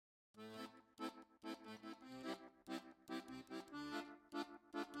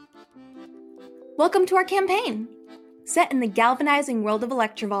Welcome to our campaign, set in the galvanizing world of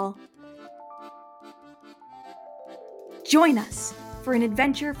Electrival. Join us for an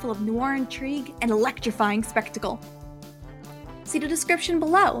adventure full of noir intrigue and electrifying spectacle. See the description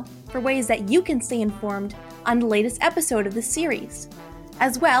below for ways that you can stay informed on the latest episode of this series,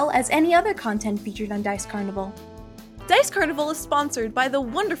 as well as any other content featured on Dice Carnival. Dice Carnival is sponsored by the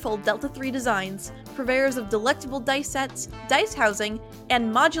wonderful Delta 3 Designs, purveyors of delectable dice sets, dice housing,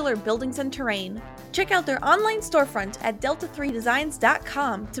 and modular buildings and terrain. Check out their online storefront at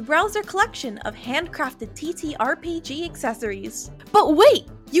delta3designs.com to browse their collection of handcrafted TTRPG accessories. But wait!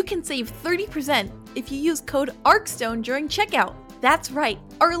 You can save 30% if you use code ARCSTONE during checkout. That's right,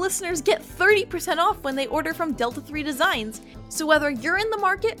 our listeners get 30% off when they order from Delta 3 Designs. So whether you're in the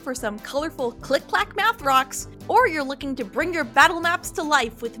market for some colorful click-clack math rocks, or you're looking to bring your battle maps to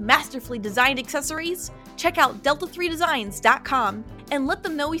life with masterfully designed accessories, check out delta3designs.com and let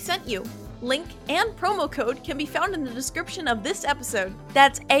them know we sent you. Link and promo code can be found in the description of this episode.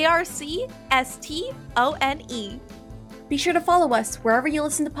 That's ARCSTONE. Be sure to follow us wherever you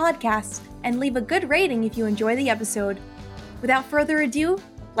listen to podcasts and leave a good rating if you enjoy the episode. Without further ado,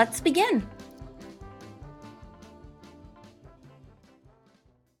 let's begin!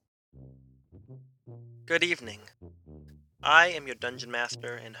 Good evening. I am your Dungeon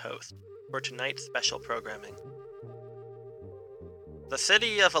Master and host for tonight's special programming. The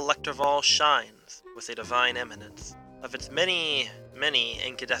city of Electrival shines with a divine eminence of its many, many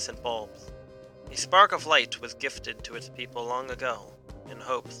incandescent bulbs. A spark of light was gifted to its people long ago in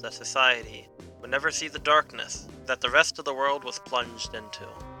hopes that society would never see the darkness that the rest of the world was plunged into.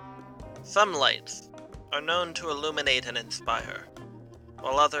 Some lights are known to illuminate and inspire,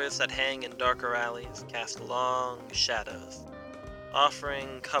 while others that hang in darker alleys cast long shadows,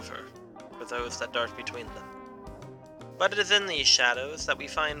 offering cover for those that dart between them. But it is in these shadows that we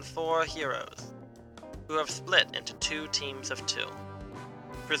find four heroes, who have split into two teams of two.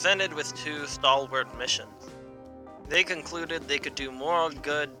 Presented with two stalwart missions, they concluded they could do more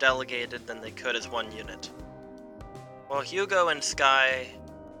good delegated than they could as one unit. While Hugo and Sky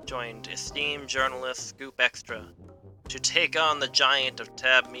joined esteemed journalist Scoop Extra to take on the giant of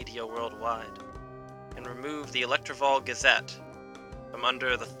tab media worldwide, and remove the Electrival Gazette from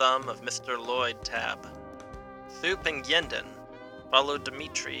under the thumb of Mr. Lloyd Tab. Soup and Yenden followed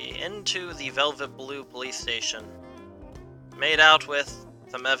Dimitri into the Velvet Blue police station, made out with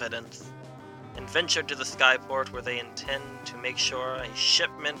some evidence, and ventured to the Skyport where they intend to make sure a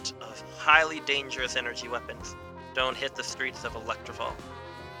shipment of highly dangerous energy weapons don't hit the streets of Electrival.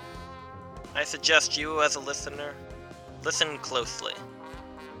 I suggest you, as a listener, listen closely,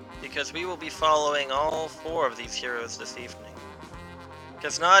 because we will be following all four of these heroes this evening.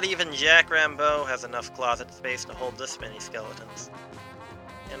 Because not even Jack Rambeau has enough closet space to hold this many skeletons.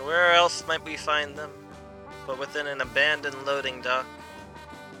 And where else might we find them but within an abandoned loading dock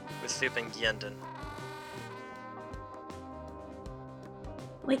with Soup and Gyenden?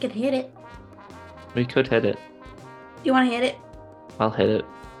 We could hit it. We could hit it. You want to hit it? I'll hit it.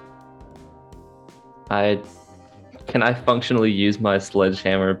 Can I functionally use my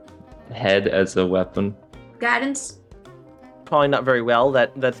sledgehammer head as a weapon? Guidance? Probably not very well.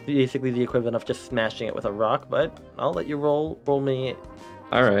 That's basically the equivalent of just smashing it with a rock, but I'll let you roll me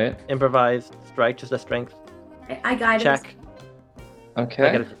Alright. improvised strike, just a strength I guidance. check.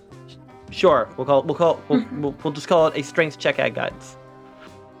 Okay. Sure, we'll just call it a strength check at guidance.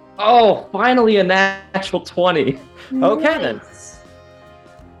 Oh, finally a natural 20. Okay, then. Nice.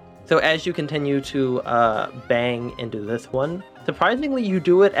 So as you continue to bang into this one, surprisingly you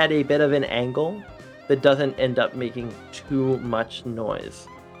do it at a bit of an angle that doesn't end up making too much noise.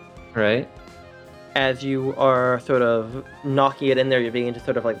 Right. As you are sort of knocking it in there, you're beginning to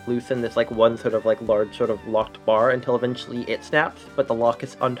sort of like loosen this like one sort of like large sort of locked bar until eventually it snaps, but the lock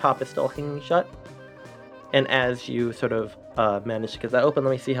is on top is still hanging shut. And as you sort of manage to get that open,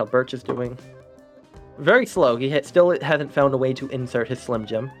 let me see how Birch is doing. Very slow. He still hasn't found a way to insert his Slim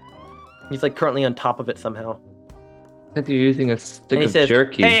Jim. He's like currently on top of it somehow. I think you're using a stick And he of says,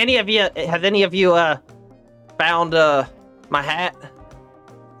 jerky. "Hey, has any of you found my hat?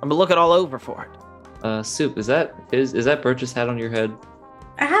 I'm looking all over for it." Soup, is that Birch's hat on your head?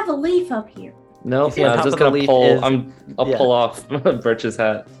 I have a leaf up here. No, You see on I'm top just of the gonna leaf pull. is- I'll yeah. pull off Birch's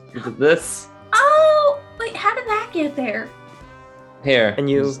hat. Look at this. Oh! Wait, how did that get there? Here, And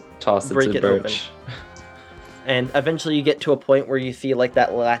you just toss it break to it open. Birch. And eventually you get to a point where you see like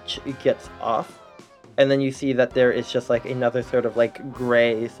that latch gets off. And then you see that there is just like another sort of like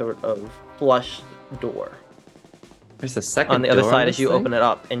gray sort of flush door. There's a second On the other door side on as you this thing? open it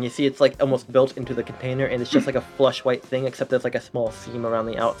up, and you see it's like almost built into the container, and it's just like a flush white thing, except there's like a small seam around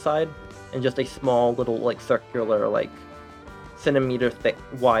the outside. and just a small little like circular like centimeter thick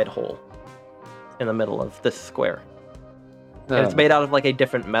wide hole in the middle of this square. And it's made out of like a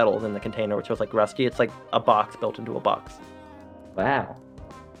different metal than the container, which was like rusty. It's like a box built into a box. Wow.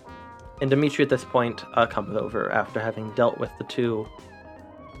 And Dimitri at this point comes over after having dealt with the 2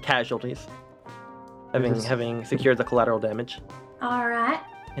 casualties, having secured the collateral damage. All right.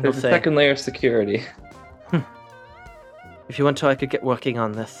 And There's he'll a say, second layer of security. if you want to, I could get working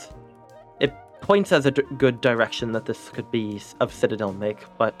on this. It points as a good direction that this could be of Citadel make,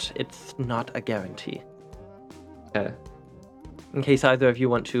 but it's not a guarantee. Okay. In case either of you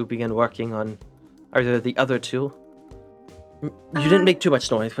want to begin working on either the other 2. You didn't make too much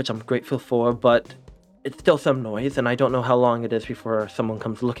noise, which I'm grateful for, but it's still some noise, and I don't know how long it is before someone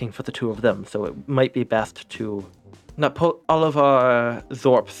comes looking for the 2 of them, so it might be best to not put all of our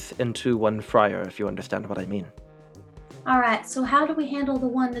Zorps into one fryer, if you understand what I mean. All right. So how do we handle the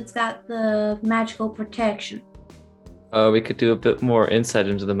one that's got the magical protection? We could do a bit more insight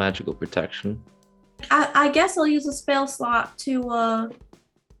into the magical protection. I guess I'll use a spell slot to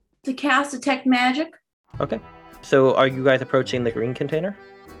cast Detect Magic. Okay. So are you guys approaching the green container?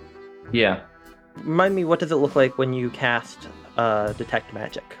 Yeah. Remind me, what does it look like when you cast Detect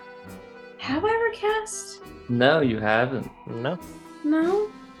Magic? Have I ever cast? No, you haven't. No? No.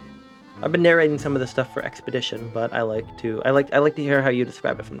 I've been narrating some of the stuff for Expedition, but I like to hear how you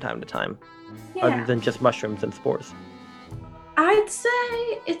describe it from time to time, other Yeah. than just mushrooms and spores. I'd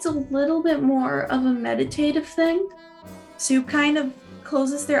say it's a little bit more of a meditative thing. Soup kind of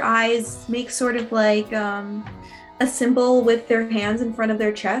closes their eyes, makes sort of like a symbol with their hands in front of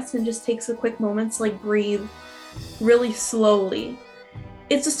their chest, and just takes a quick moment to like breathe really slowly.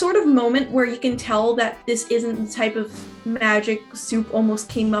 It's a sort of moment where you can tell that this isn't the type of magic Soup almost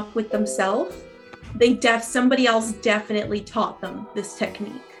came up with themselves. Somebody else definitely taught them this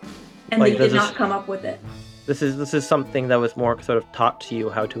technique, and Like, they this did is- not come up with it. This is something that was more sort of taught to you,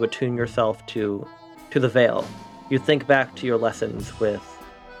 how to attune yourself to the veil. You think back to your lessons with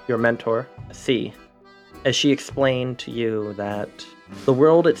your mentor, C, as she explained to you that the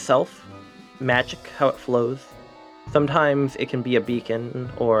world itself, magic, how it flows, sometimes it can be a beacon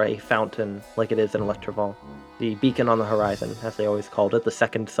or a fountain like it is in Electrival. The beacon on the horizon, as they always called it, the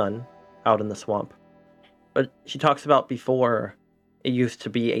second sun out in the swamp. But she talks about before it used to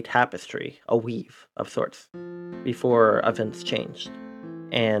be a tapestry, a weave of sorts, before events changed.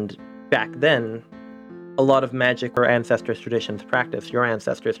 And back then, a lot of magic or ancestors' traditions practice, your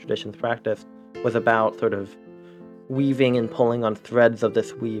ancestors' traditions practice, was about sort of weaving and pulling on threads of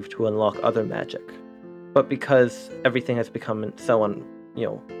this weave to unlock other magic. But because everything has become so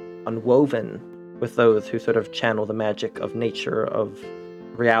unwoven with those who sort of channel the magic of nature, of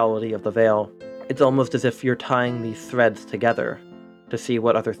reality, of the veil, it's almost as if you're tying these threads together to see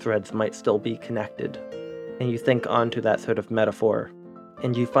what other threads might still be connected. And you think onto that sort of metaphor,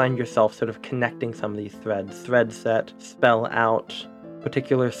 and you find yourself sort of connecting some of these threads that spell out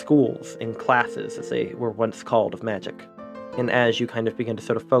particular schools and classes, as they were once called, of magic. And as you kind of begin to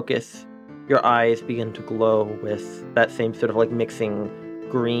sort of focus, your eyes begin to glow with that same sort of like mixing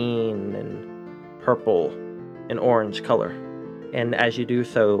green and purple and orange color. And as you do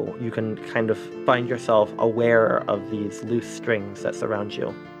so, you can kind of find yourself aware of these loose strings that surround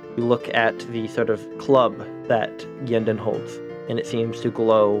you. You look at the sort of club that Yenden holds, and it seems to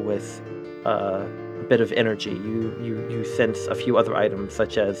glow with a bit of energy. You sense a few other items,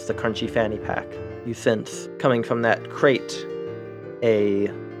 such as the crunchy fanny pack. You sense, coming from that crate, a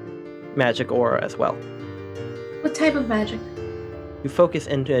magic aura as well. What type of magic? You focus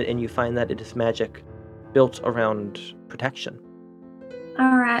into it, and you find that it is magic built around protection.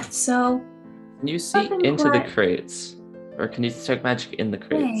 Alright, so... Can you see Nothing into the quite- crates? Or can you detect magic in the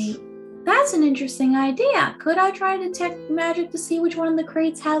crates? Wait, that's an interesting idea. Could I try to detect magic to see which one of the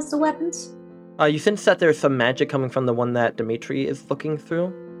crates has the weapons? You sense that there's some magic coming from the one that Dimitri is looking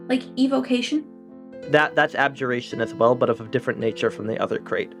through. Like evocation? That's abjuration as well, but of a different nature from the other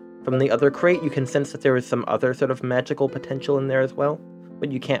crate. From the other crate, you can sense that there is some other sort of magical potential in there as well,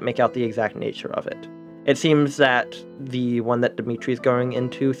 but you can't make out the exact nature of it. It seems that the one that Dimitri's going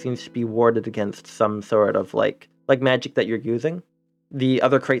into seems to be warded against some sort of like magic that you're using. The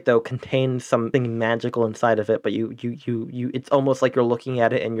other crate, though, contains something magical inside of it, but you it's almost like you're looking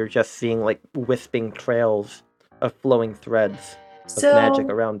at it and you're just seeing like wisping trails of flowing threads of magic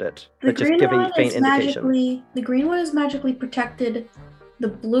around it that just give a faint indication. The green one is magically protected. The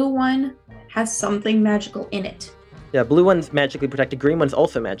blue one has something magical in it. Yeah, blue one's magically protected. Green one's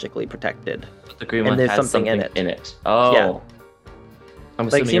also magically protected. But the green And one there's has something something in in it. it. Oh. Yeah. I'm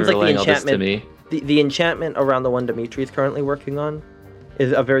Like, assuming seems you're like the relaying all this to enchantment- me. The enchantment around the one Dimitri is currently working on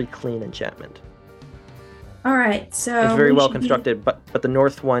is a very clean enchantment. All right, so It's very we well should be- constructed, but the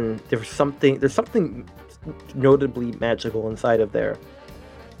north one, there's something notably magical inside of there,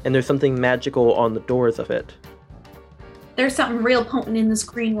 and there's something magical on the doors of it. There's something real potent in this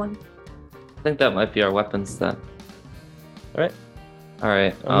green one. I think that might be our weapons then. All right, All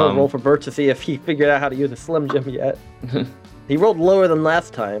right. I'm gonna roll for Bert to see if he figured out how to use a Slim Jim yet. He rolled lower than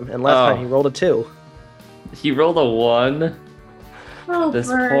last time, and last time he rolled a 2. He rolled a 1. Oh, This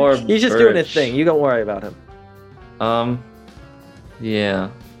Birch. poor He's just doing his Birch. thing. You don't worry about him. Yeah.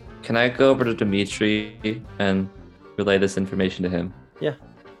 Can I go over to Dimitri and relay this information to him? Yeah.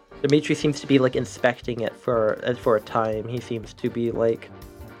 Dimitri seems to be like inspecting it for a time. He seems to be like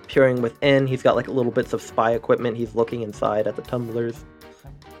peering within. He's got like little bits of spy equipment. He's looking inside at the tumblers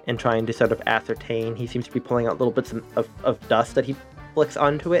and trying to sort of ascertain. He seems to be pulling out little bits of dust that he flicks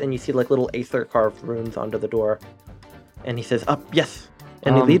onto it, and you see like little Aether carved runes onto the door. And he says, "Up, yes."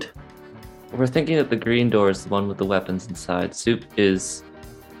 Any lead? We're thinking that the green door is the one with the weapons inside. Soup is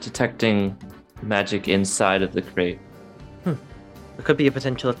detecting magic inside of the crate. There could be a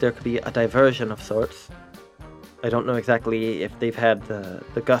potential that there could be a diversion of sorts. I don't know exactly if they've had the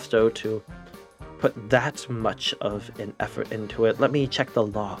gusto to put that much of an effort into it. Let me check the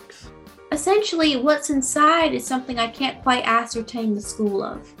logs. Essentially, what's inside is something I can't quite ascertain the school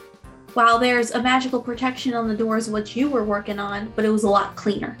of. While there's a magical protection on the doors, which you were working on, but it was a lot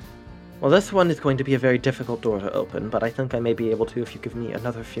cleaner. Well, this one is going to be a very difficult door to open, but I think I may be able to if you give me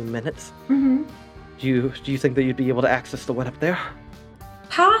another few minutes. Mm-hmm. Do you think that you'd be able to access the one up there?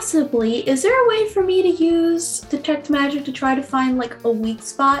 Possibly. Is there a way for me to use Detect Magic to try to find like a weak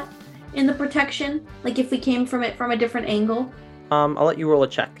spot in the protection? Like if we came from it from a different angle? I'll let you roll a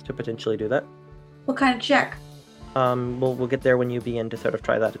check to potentially do that. What kind of check? We'll get there when you begin to sort of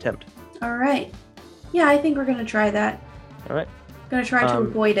try that attempt. All right. Yeah, I think we're gonna try that. All right. Gonna try to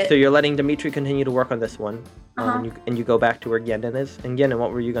avoid it. So you're letting Dimitri continue to work on this one, Uh-huh. and you go back to where Yenden is. And Yenden,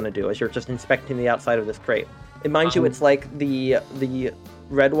 what were you gonna do? As you're just inspecting the outside of this crate. And mind you, it's like the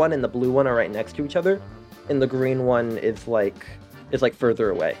red one and the blue one are right next to each other, and the green one is like further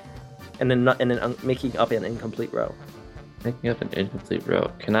away, and then making up an incomplete row. Making up an incomplete row.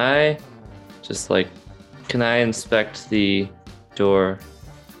 Can I inspect the door?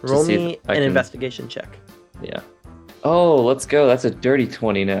 to Roll see me if I an can- investigation check. Yeah. Oh, let's go. That's a dirty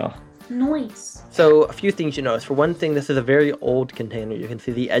 20 now. Nice. So a few things you notice. For one thing, this is a very old container. You can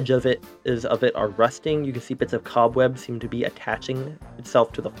see the edge of it are rusting. You can see bits of cobweb seem to be attaching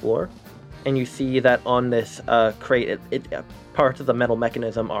itself to the floor. And you see that on this crate, parts of the metal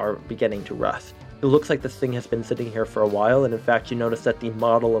mechanism are beginning to rust. It looks like this thing has been sitting here for a while, and in fact you notice that the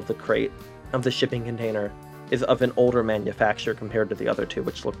model of the crate, of the shipping container, is of an older manufacture compared to the other two,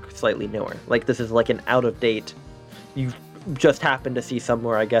 which look slightly newer. Like this is like an out-of-date, you just happen to see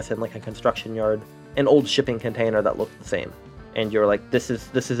somewhere, I guess, in like a construction yard, an old shipping container that looks the same. And you're like, this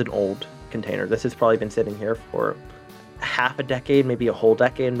is an old container. This has probably been sitting here for half a decade, maybe a whole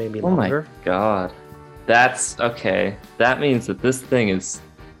decade, maybe longer. Oh my god. That's okay. That means that this thing is...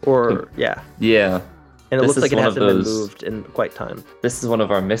 Or, yeah. Yeah. And it This looks is like it one of hasn't been those- moved in quite time. This is one of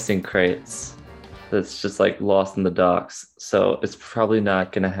our missing crates that's just like lost in the docks. So it's probably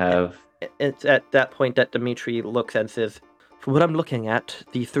not going to have... It's at that point that Dimitri looks and says, "From what I'm looking at,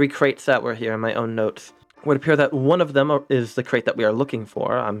 the 3 crates that were here in my own notes, it would appear that one of them is the crate that we are looking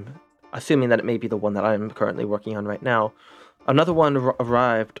for. I'm assuming that it may be the one that I'm currently working on right now. Another one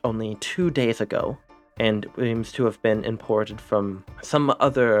arrived only 2 days ago, and seems to have been imported from some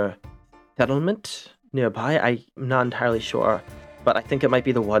other settlement nearby. I'm not entirely sure, but I think it might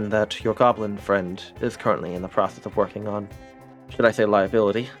be the one that your goblin friend is currently in the process of working on. Should I say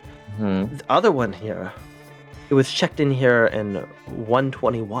liability? Hmm. The other one here, it was checked in here in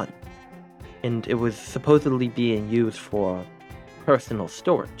 121, and it was supposedly being used for personal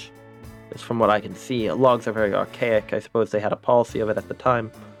storage. Just from what I can see, logs are very archaic. I suppose they had a policy of it at the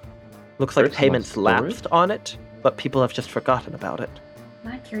time. Looks like Personal payments storage? lapsed on it, but people have just forgotten about it.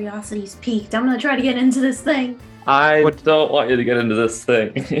 My curiosity's peaked. I'm gonna try to get into this thing. I What- don't want you to get into this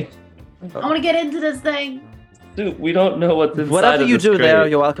thing. I wanna get into this thing. Dude, we don't know what's inside Whatever of you this do there,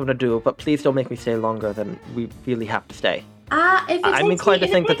 crate. you're welcome to do, but please don't make me stay longer than we really have to stay. I'm inclined to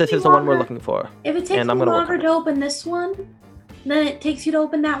think that this is the one we're looking for. If it takes and I'm me gonna work longer on it. to open this one, then it takes you to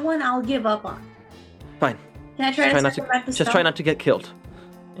open that one, I'll give up on. Fine. Can I try to not circle back the just spell? try not to get killed.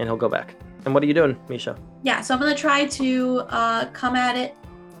 And he'll go back. And what are you doing, Misha? Yeah, so I'm gonna try to come at it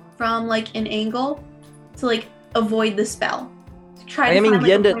from like an angle to like avoid the spell. To try I to mean, find,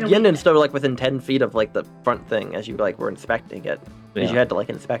 like, a point of Yenden's weakness. still like within 10 feet of like the front thing as you like were inspecting it. Because Yeah. you had to like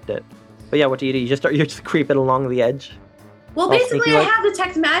inspect it. But yeah, what do? You just creeping along the edge. Well, All basically, sneaky I like? have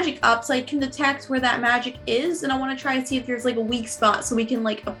detect magic up, so I can detect where that magic is, and I want to try to see if there's like a weak spot, so we can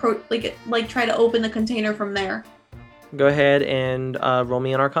like approach, like try to open the container from there. Go ahead and roll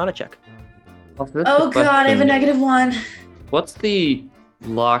me an Arcana check. Oh god, I have a -1. What's the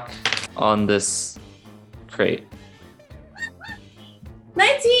lock on this crate?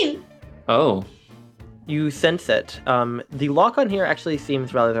 19. Oh, You sense it. The lock on here actually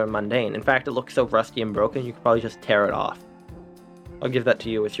seems rather mundane. In fact, it looks so rusty and broken, you could probably just tear it off. I'll give that to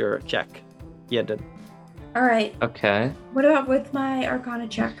you with your check. Yeah, did. All right. okay. What about with my Arcana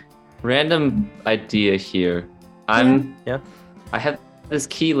check? Random idea here. Yeah. I have this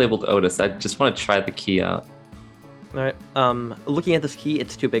key labeled Otis. I just want to try the key out. All right. Looking at this key,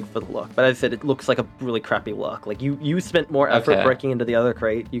 it's too big for the lock. But as I said, it looks like a really crappy lock. Like you spent more effort Okay. breaking into the other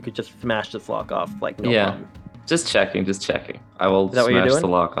crate. You could just smash this lock off. Like no Yeah. problem. Just checking. I will Is that what you're smash doing? the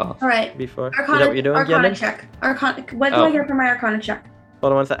lock off. All right. Before. Is Arcana, that what you're doing, Arcana Gandon? check. Arcana. What do Oh. I get for my Arcana check?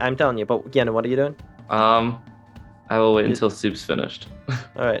 Hold on one second. I'm telling you. But Gandon, what are you doing? I will wait until soup's finished.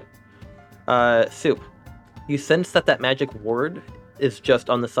 All right. Soup. You sense that magic ward is just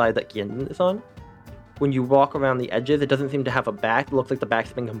on the side that Gandon is on. When you walk around the edges, it doesn't seem to have a back. It looks like the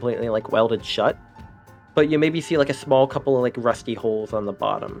back's been completely like welded shut. But you maybe see like a small couple of like rusty holes on the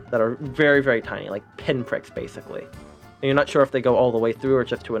bottom that are very, very tiny, like pinpricks basically. And you're not sure if they go all the way through or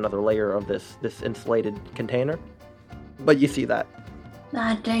just to another layer of this insulated container. But you see that.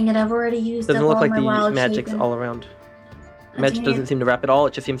 Ah, dang it! I've already used Doesn't up look all like my the wild magic's shaping. all around. Ah, Magic dang doesn't it. seem to wrap at all.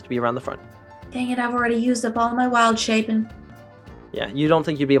 It just seems to be around the front. Dang it! I've already used up all my wild shaping. Yeah, you don't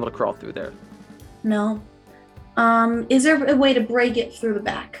think you'd be able to crawl through there. No. Is there a way to break it through the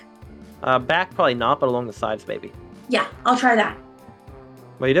back? Back probably not, but along the sides maybe. Yeah, I'll try that.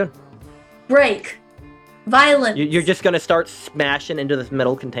 What are you doing? Break. Violence. You're just gonna start smashing into this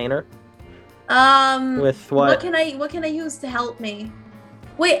metal container with What what? can I use to help me?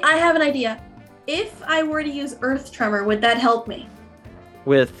 Wait, I have an idea. If I were to use Earth Tremor, would that help me?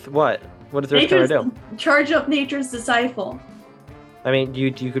 With what? What does Earth Tremor do? Charge up Nature's Disciple. I mean,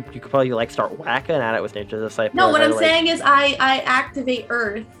 you could probably like start whacking at it with Nature's Disciple. No, what or, I'm like- saying is I activate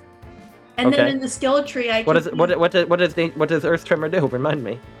Earth, and then Okay. in the skill tree I. What can does Earth Tremor do? Remind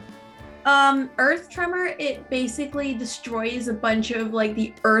me. Earth Tremor, it basically destroys a bunch of like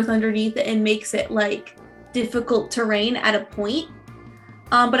the earth underneath it and makes it like difficult terrain at a point.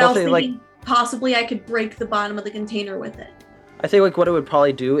 But I was Also, like- thinking possibly I could break the bottom of the container with it. I think like what it would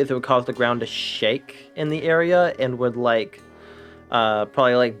probably do is it would cause the ground to shake in the area and would like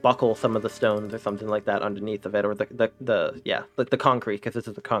probably like buckle some of the stones or something like that underneath of it, or the concrete, because this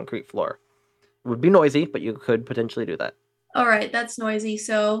is a concrete floor. It would be noisy, but you could potentially do that. All right, that's noisy.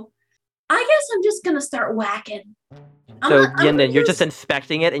 So I guess I'm just gonna start whacking. So Yenden, you're just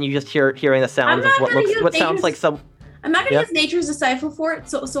inspecting it and you just hearing the sounds of not what gonna use sounds nature's- like some. I'm not gonna Yeah. use Nature's Disciple for it,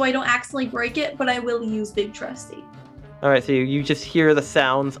 so I don't accidentally break it, but I will use Big Trusty. All right, so you just hear the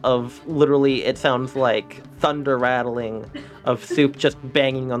sounds of literally. It sounds like thunder rattling of soup just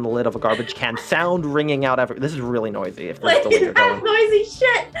banging on the lid of a garbage can. Sound ringing out every. This is really noisy. If that's the way you're That's going. noisy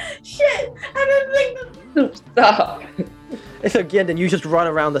shit. I didn't think Stop. So again, then you just run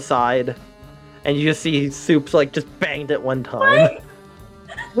around the side, and you just see soups like just banged at one time.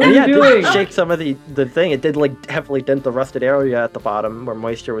 What And are yeah, you it did doing? shake some of the thing. It did like heavily dent the rusted area at the bottom where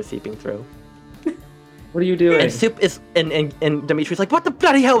moisture was seeping through. What are you doing? And soup is and Dimitri's like, what the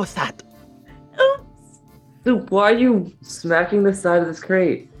bloody hell was that? Oops. Soup, why are you smacking the side of this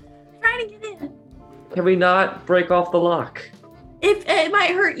crate? Trying to get in. Can we not break off the lock? If it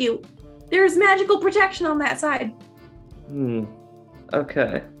might hurt you, there's magical protection on that side.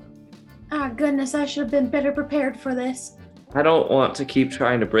 Okay. Ah, goodness, I should have been better prepared for this. I don't want to keep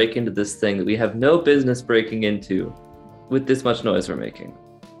trying to break into this thing that we have no business breaking into with this much noise we're making.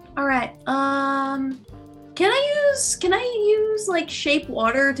 All right. Can I use like shape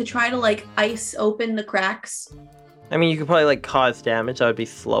water to try to like ice open the cracks? I mean, you could probably like cause damage. That would be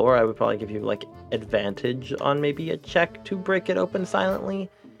slower. I would probably give you like advantage on maybe a check to break it open silently.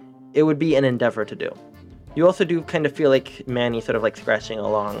 It would be an endeavor to do. You also do kind of feel like Manny sort of like scratching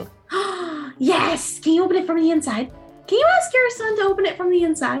along. Yes! Can you open it from the inside? Can you ask your son to open it from the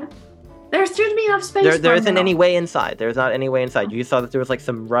inside? There should be enough space. There for isn't him. any way inside. There's not any way inside. You saw that there was like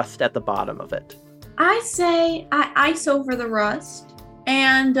some rust at the bottom of it. I say I ice over the rust,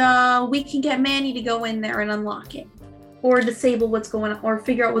 and we can get Manny to go in there and unlock it, or disable what's going on, or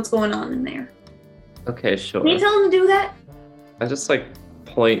figure out what's going on in there. Okay, sure. Can you tell him to do that? I just like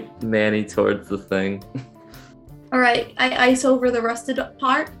point Manny towards the thing. All right, I ice over the rusted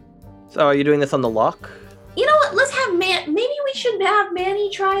part. So are you doing this on the lock? You know what? Let's have maybe we should have Manny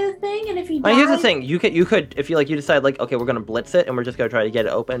try the thing, and if he dies... Here's the thing. You could, if you decide, like, okay, we're going to blitz it, and we're just going to try to get it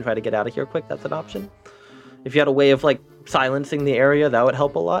open and try to get out of here quick, that's an option. If you had a way of, like, silencing the area, that would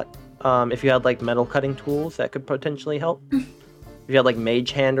help a lot. If you had, like, metal cutting tools, that could potentially help. If you had, like,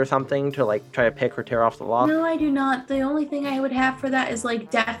 mage hand or something to, like, try to pick or tear off the lock. No, I do not. The only thing I would have for that is, like,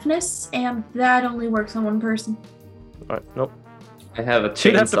 deafness, and that only works on one person. Alright, nope. I have a chainsaw.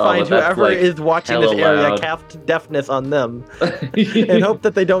 You'd have to find whoever like, is watching this area cast deafness on them and hope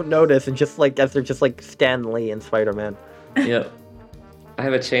that they don't notice and just like as they're just like Stan Lee and Spider-Man. Yep. I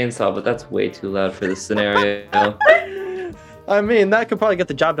have a chainsaw, but that's way too loud for this scenario. I mean, that could probably get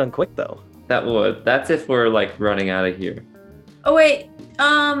the job done quick though. That would. That's if we're like running out of here. Oh wait.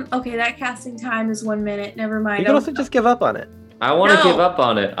 Okay, that casting time is 1 minute. Never mind. You can also just give up on it. I want to give up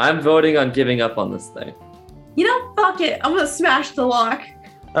on it. I'm voting on giving up on this thing. You know, fuck it. I'm gonna smash the lock.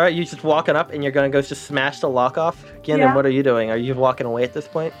 All right, you just walking up and you're gonna go just smash the lock off again. Yeah. And what are you doing? Are you walking away at this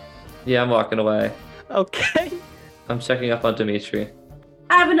point? Yeah, I'm walking away. Okay. I'm checking up on Dimitri.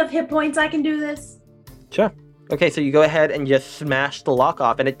 I have enough hit points. I can do this. Sure. Okay, so you go ahead and just smash the lock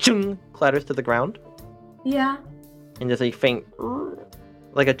off, and it chung clatters to the ground, Yeah. and there's a faint,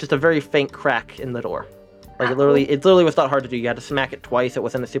 like just a very faint crack in the door. Like it literally was not hard to do. You had to smack it twice. It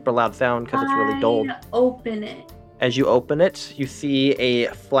wasn't a super loud sound because it's really dulled. Open it. As you open it, you see a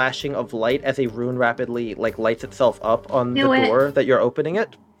flashing of light as a rune rapidly like lights itself up on the door that you're opening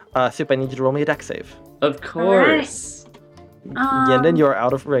it. Soup, I need you to roll me a dex save. Of course. Yenden, you're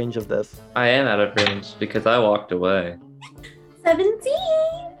out of range of this. I am out of range because I walked away. 17.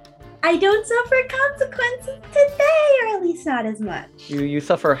 I don't suffer consequences today, or at least not as much. You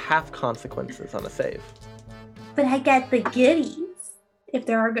suffer half consequences on a save. But I get the goodies. If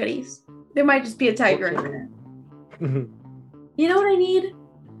there are goodies. There might just be a tiger in there. You know what I need?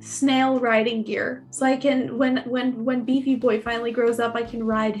 Snail riding gear. So I can, when Beefy Boy finally grows up, I can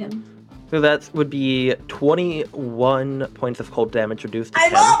ride him. So that would be 21 points of cold damage reduced to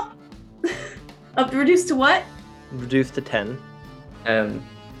 10. Up reduced to what? Reduced to 10. And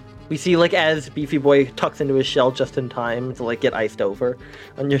we see like as Beefy Boy tucks into his shell just in time to like get iced over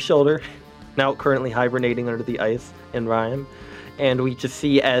on your shoulder. Now currently hibernating under the ice in Rhyme. And we just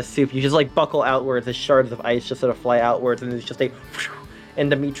see as Soup, you just like buckle outwards as shards of ice just sort of fly outwards, and there's just a and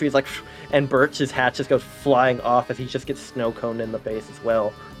Dimitri's like, and Birch's hat just goes flying off as he just gets snow coned in the face as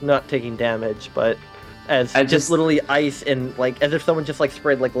well. Not taking damage, but as just literally ice and like as if someone just like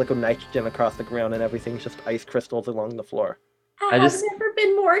sprayed like liquid nitrogen across the ground and everything's just ice crystals along the floor. I've never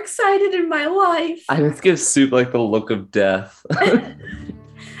been more excited in my life. I just give Soup like the look of death.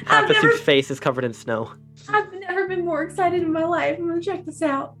 Half of Soup's face is covered in snow. I've never been more excited in my life. I'm gonna check this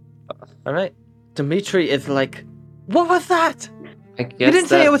out. All right. Dimitri is like, what was that? I guess you didn't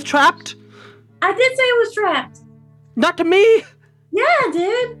say it was trapped? I did say it was trapped. Not to me. Yeah, I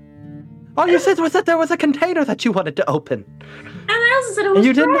did. All you said was that there was a container that you wanted to open. And I also said it was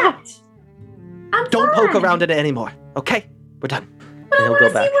and you trapped. Didn't Don't poke around in it anymore. Okay? We're done. But and I want to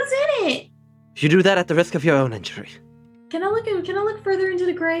see what's in it. You do that at the risk of your own injury. Can I look further into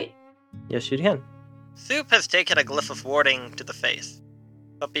the grate? Yes, you can. Soup has taken a glyph of warding to the face.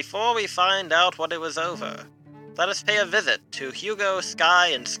 But before we find out what it was over, let us pay a visit to Hugo, Sky,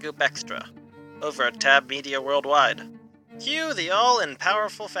 and Scoop Extra, over at Tab Media Worldwide. Cue the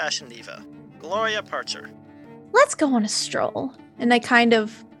all-in-powerful fashion diva, Gloria Parcher. Let's go on a stroll. And I kind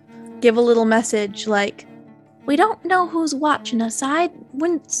of give a little message like, we don't know who's watching us. I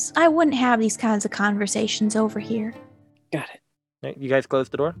wouldn't have these kinds of conversations over here. Got it. Right, you guys close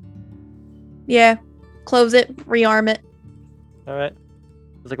the door? Yeah. Close it, rearm it. All right.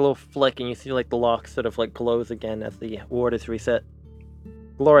 There's like a little flick, and you see like the lock sort of like close again as the ward is reset.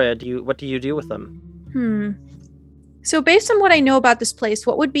 Gloria, what do you do with them? So based on what I know about this place,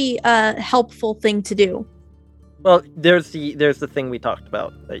 what would be a helpful thing to do? Well, there's the thing we talked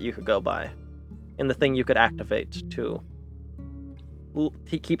about that you could go by, and the thing you could activate to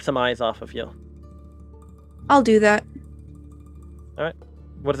keep some eyes off of you. I'll do that. All right.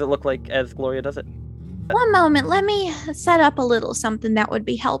 What does it look like as Gloria does it? One moment, let me set up a little something that would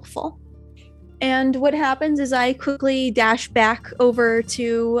be helpful. And what happens is I quickly dash back over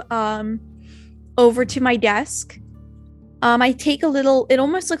to my desk. I take a little, it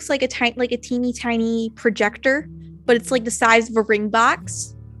almost looks like a teeny tiny projector, but it's like the size of a ring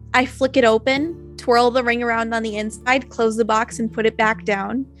box. I flick it open, twirl the ring around on the inside, close the box, and put it back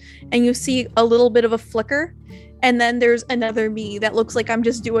down. And you see a little bit of a flicker. And then there's another me that looks like I'm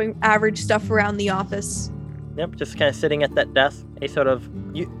just doing average stuff around the office. Yep, just kind of sitting at that desk. A sort of,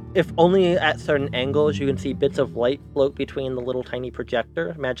 if only at certain angles, you can see bits of light float between the little tiny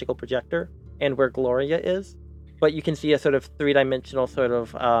projector, magical projector, and where Gloria is. But you can see a sort of three-dimensional sort of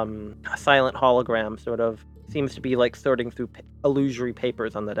silent hologram sort of seems to be like sorting through illusory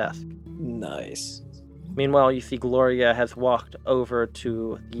papers on the desk. Nice. Meanwhile, you see Gloria has walked over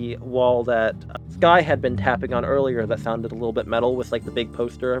to the wall that Sky had been tapping on earlier that sounded a little bit metal with like the big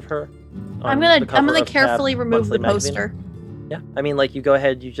poster of her. I'm gonna carefully remove the poster. Yeah, I mean, like, you go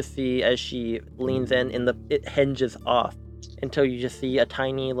ahead, you just see as she leans in it hinges off until you just see a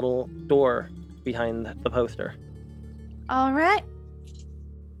tiny little door behind the poster. All right.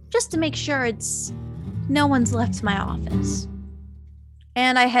 Just to make sure no one's left my office.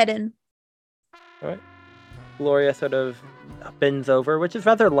 And I head in. All right. Gloria sort of bends over, which is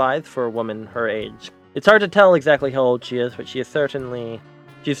rather lithe for a woman her age. It's hard to tell exactly how old she is, but she's definitely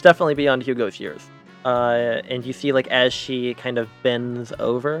beyond Hugo's years. And you see, like, as she kind of bends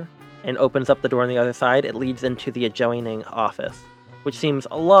over and opens up the door on the other side, it leads into the adjoining office, which seems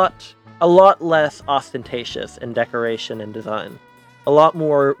a lot less ostentatious in decoration and design. A lot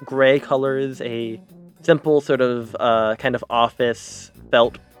more gray colors, a simple sort of kind of office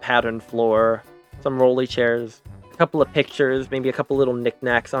felt pattern floor, some rolly chairs, a couple of pictures, maybe a couple little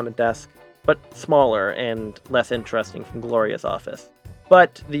knickknacks on a desk, but smaller and less interesting from Gloria's office.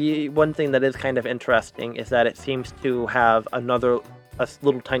 But the one thing that is kind of interesting is that it seems to have a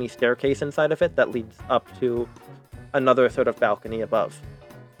little tiny staircase inside of it that leads up to another sort of balcony above.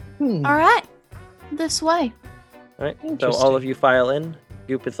 All right, this way. All right, so all of you file in.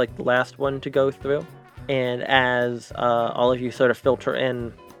 Goop is like the last one to go through. And as all of you sort of filter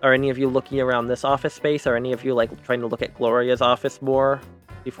in, are any of you looking around this office space? Are any of you like trying to look at Gloria's office more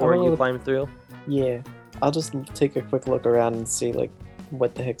before you climb through? Yeah, I'll just take a quick look around and see like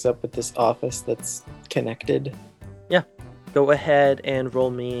what the heck's up with this office that's connected. Yeah, go ahead and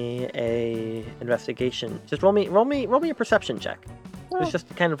roll me a investigation. Just roll me a perception check. Just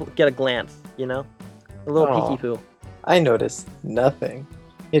to kind of get a glance, you know, a little peeky poo. I noticed nothing.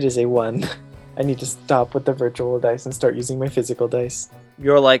 It is a 1. I need to stop with the virtual dice and start using my physical dice.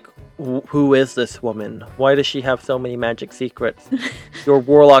 You're like, who is this woman? Why does she have so many magic secrets? Your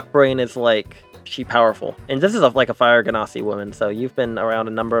warlock brain is like, she powerful. And this is like a fire Ganassi woman, so you've been around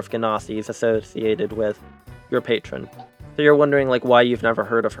a number of Ganassis associated with your patron. So you're wondering like why you've never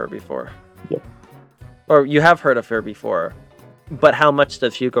heard of her before. Yep. Or you have heard of her before, but how much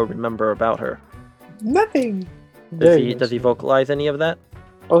does Hugo remember about her? Nothing. Does he vocalize any of that?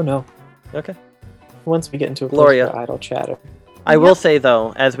 Oh no. Okay. Once we get into a Gloria. place for idle chatter. I will say,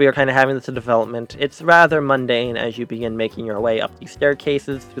 though, as we are kind of having this development, it's rather mundane as you begin making your way up these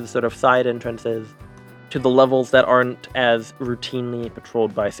staircases, through the sort of side entrances, to the levels that aren't as routinely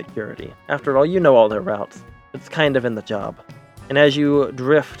patrolled by security. After all, you know all their routes. It's kind of in the job. And as you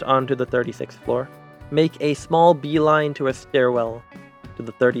drift onto the 36th floor, make a small beeline to a stairwell to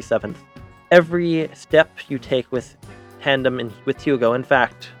the 37th. Every step you take with with Hugo, in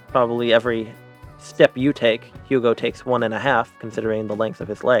fact, probably every step you take, Hugo takes 1.5, considering the length of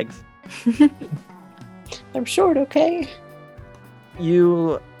his legs. I'm short, okay?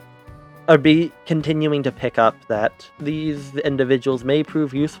 You are continuing to pick up that these individuals may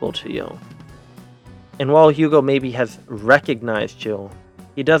prove useful to you. And while Hugo maybe has recognized you,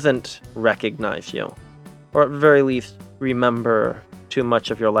 he doesn't recognize you. Or at the very least, remember too much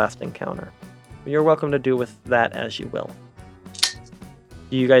of your last encounter. You're welcome to do with that as you will.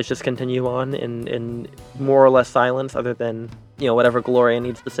 Do you guys just continue on in more or less silence, other than, you know, whatever Gloria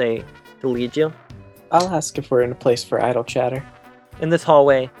needs to say to lead you? I'll ask if we're in a place for idle chatter. In this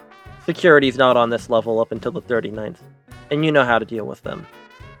hallway, security's not on this level up until the 39th, and you know how to deal with them.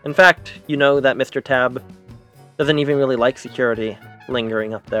 In fact, you know that Mr. Tab doesn't even really like security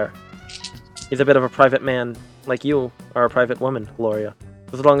lingering up there. He's a bit of a private man, like you are a private woman, Gloria.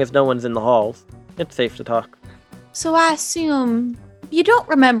 As long as no one's in the halls, it's safe to talk. So I assume you don't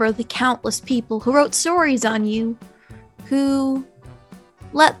remember the countless people who wrote stories on you, who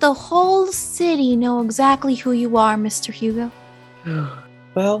let the whole city know exactly who you are, Mr. Hugo.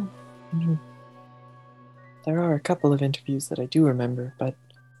 Well, I mean, there are a couple of interviews that I do remember, but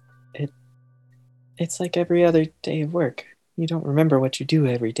it's like every other day of work. You don't remember what you do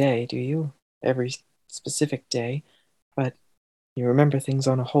every day, do you? Every specific day, but you remember things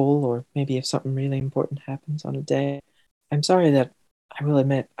on a whole, or maybe if something really important happens on a day. I'm sorry that I will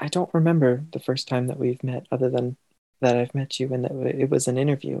admit I don't remember the first time that we've met, other than that I've met you and that it was an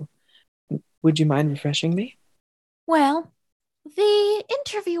interview. Would you mind refreshing me? Well, the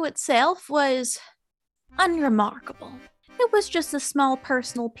interview itself was unremarkable. It was just a small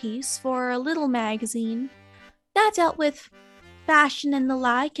personal piece for a little magazine that dealt with fashion and the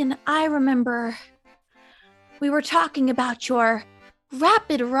like, and I remember we were talking about your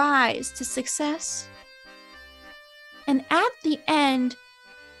rapid rise to success. And at the end,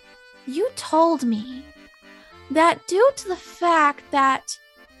 you told me that due to the fact that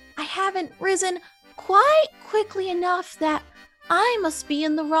I haven't risen quite quickly enough, that I must be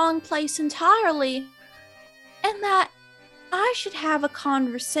in the wrong place entirely, and that I should have a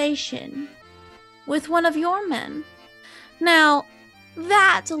conversation with one of your men. Now,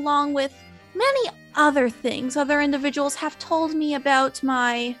 that, along with many other things other individuals have told me about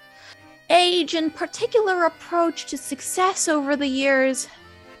my age and particular approach to success over the years,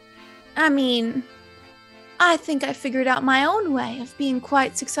 I mean, I think I figured out my own way of being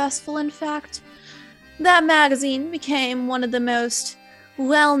quite successful. In fact, that magazine became one of the most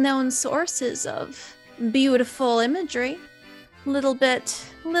well-known sources of beautiful imagery. Little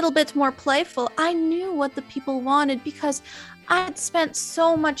bit more playful. I knew what the people wanted because I had spent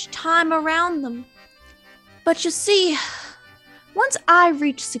so much time around them. But you see, once I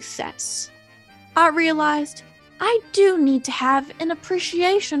reached success, I realized I do need to have an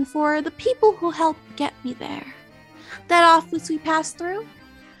appreciation for the people who helped get me there. That office we passed through,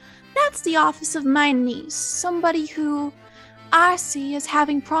 that's the office of my niece, somebody who I see as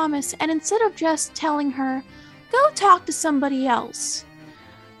having promise, and instead of just telling her, go talk to somebody else,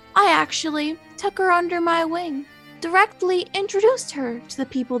 I actually took her under my wing, directly introduced her to the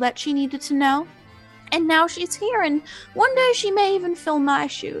people that she needed to know, and now she's here, and one day she may even fill my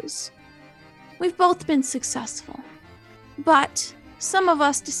shoes. We've both been successful, but some of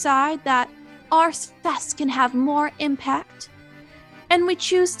us decide that our success can have more impact, and we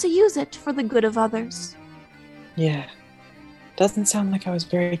choose to use it for the good of others. Yeah. Doesn't sound like I was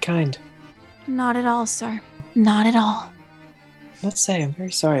very kind. Not at all, sir. Not at all. Let's say I'm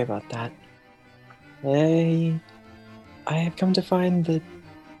very sorry about that. I have come to find that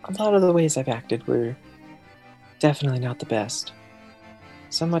a lot of the ways I've acted were definitely not the best.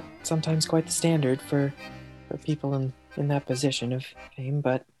 Sometimes quite the standard for people in that position of fame,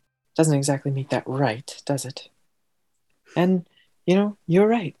 but doesn't exactly make that right, does it? And, you're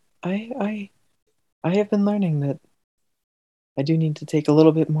right. I have been learning that I do need to take a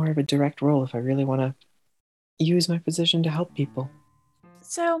little bit more of a direct role if I really want to use my position to help people.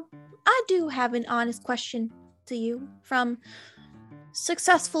 So, I do have an honest question to you, from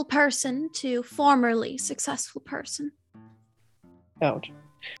successful person to formerly successful person. Ouch.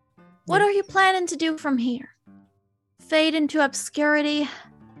 What are you planning to do from here? Fade into obscurity?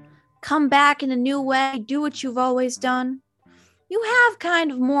 Come back in a new way? Do what you've always done? You have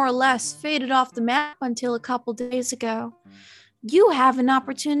kind of more or less faded off the map until a couple days ago. You have an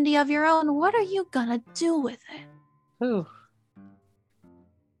opportunity of your own. What are you gonna do with it? Oh.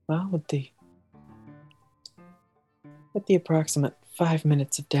 Well, with the approximate 5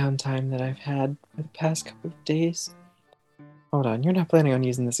 minutes of downtime that I've had for the past couple of days. Hold on, you're not planning on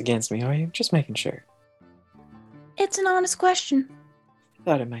using this against me, are you? Just making sure. It's an honest question. I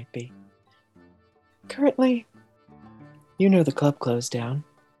thought it might be. Currently, the club closed down.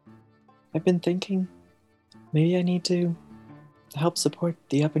 I've been thinking maybe I need to help support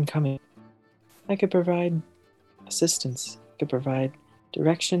the up and coming. I could provide assistance, I could provide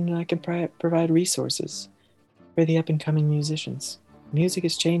direction, and I could provide resources for the up and coming musicians. Music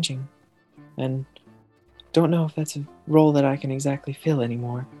is changing, and don't know if that's a role that I can exactly fill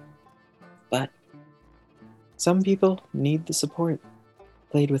anymore. But some people need the support.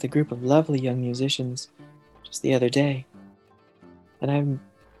 Played with a group of lovely young musicians just the other day, and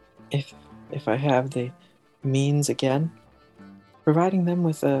if I have the means again, providing them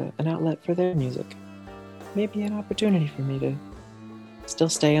with an outlet for their music. Maybe an opportunity for me to still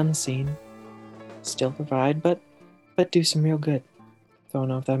stay on the scene, still provide, but do some real good. Don't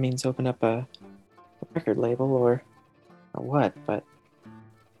know if that means open up a record label or what, but...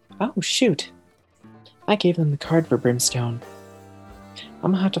 Oh, shoot! I gave them the card for Brimstone.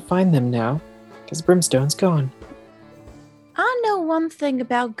 I'm gonna have to find them now, because Brimstone's gone. I know one thing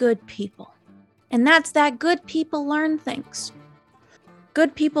about good people, and that's that good people learn things.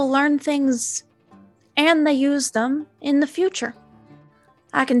 Good people learn things, and they use them in the future.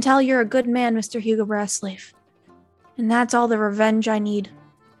 I can tell you're a good man, Mr. Hugo Brassleaf. And that's all the revenge I need.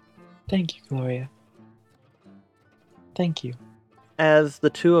 Thank you, Gloria. Thank you. As the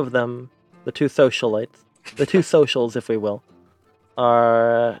two of them, the two socialites, the two socials, if we will,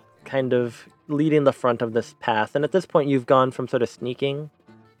 are kind of leading the front of this path. And at this point, you've gone from sort of sneaking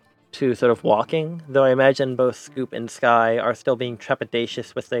to sort of walking, though I imagine both Scoop and Sky are still being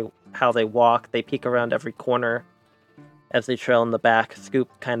trepidatious with how they walk. They peek around every corner as they trail in the back. Scoop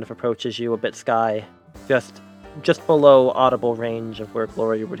kind of approaches you a bit. Sky, just below audible range of where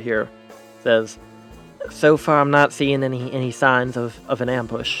Gloria would hear, says, So far, I'm not seeing any signs of an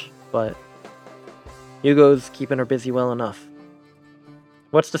ambush, but Hugo's keeping her busy well enough.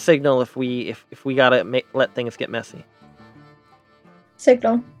 What's the signal if we gotta let things get messy?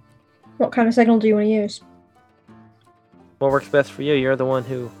 Signal. What kind of signal do you want to use? What works best for you? You're the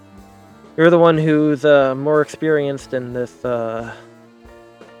one who's more experienced in this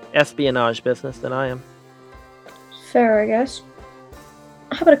espionage business than I am. Fair, I guess.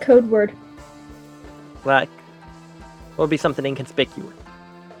 How about a code word? Like, what would be something inconspicuous?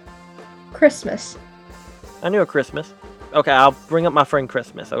 Christmas. I knew a Christmas. Okay, I'll bring up my friend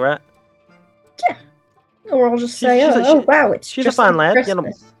Christmas. All right. Or I'll just She's- say, she's a- oh wow, it's she's a just fine like lad, you know.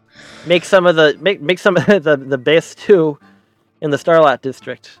 Christmas. Make some of the best stew in the Starlight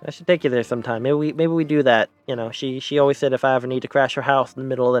District. I should take you there sometime. Maybe we do that. You know, she always said if I ever need to crash her house in the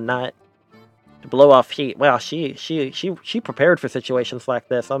middle of the night to blow off heat. Well, she prepared for situations like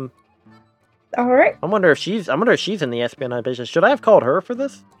this. All right. I wonder if she's in the espionage business. Should I have called her for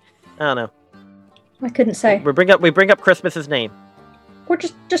this? I don't know. I couldn't say. We bring up Christmas's name. Or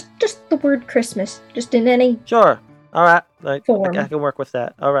just the word Christmas, just in any. Sure. All right. Form. I can work with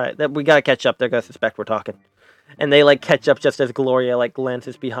that. All right. We gotta catch up. They're gonna suspect we're talking, and they catch up just as Gloria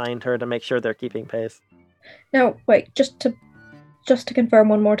glances behind her to make sure they're keeping pace. Now, wait, just to confirm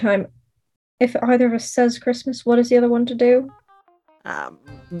one more time. If either of us says Christmas, what is the other one to do?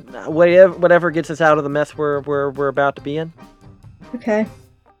 Whatever gets us out of the mess we're about to be in. Okay.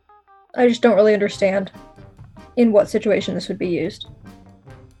 I just don't really understand in what situation this would be used.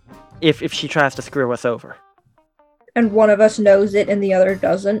 If she tries to screw us over. And one of us knows it and the other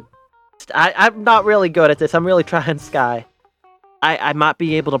doesn't. I'm not really good at this. I'm really trying, Sky. I might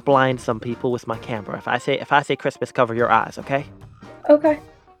be able to blind some people with my camera. If I say Christmas, cover your eyes, okay? Okay.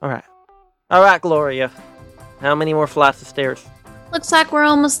 All right, Gloria. How many more flights of stairs? Looks like we're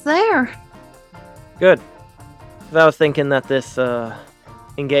almost there. Good. 'Cause I was thinking that this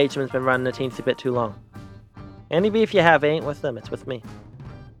engagement's been running a teensy bit too long. Any beef you have ain't with them, it's with me.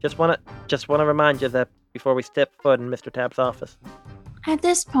 Just wanna remind you that before we step foot in Mr. Tabb's office. At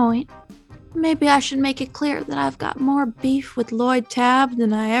this point, maybe I should make it clear that I've got more beef with Lloyd Tabb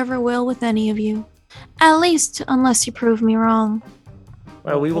than I ever will with any of you. At least, unless you prove me wrong.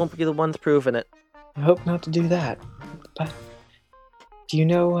 Well, we won't be the ones proving it. I hope not to do that. But do you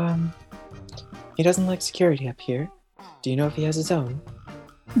know, he doesn't like security up here. Do you know if he has his own?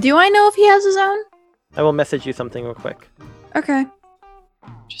 Do I know if he has his own? I will message you something real quick. Okay.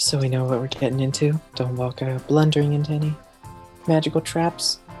 Just so we know what we're getting into. Don't walk blundering into any magical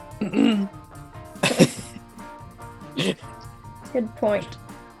traps. Good point.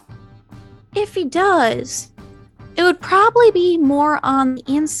 If he does, it would probably be more on the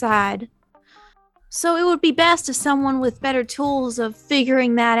inside. So it would be best if someone with better tools of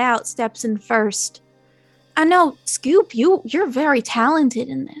figuring that out steps in first. I know, Scoop, you're very talented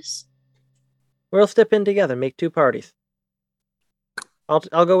in this. We'll step in together, make two parties.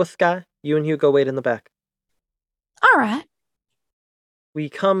 I'll go with Sky. You and Hugo wait in the back. All right. We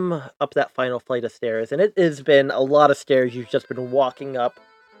come up that final flight of stairs, and it has been a lot of stairs. You've just been walking up.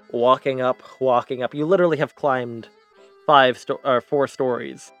 You literally have climbed 4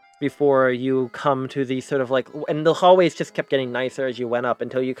 stories before you come to the sort of and the hallways just kept getting nicer as you went up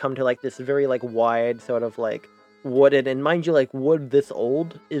until you come to this very wide sort of wooden, and mind you, wood this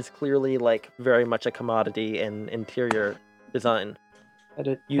old is clearly very much a commodity in interior design.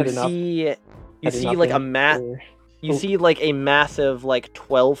 You see a massive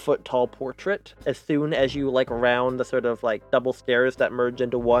 12-foot tall portrait as soon as you round the sort of double stairs that merge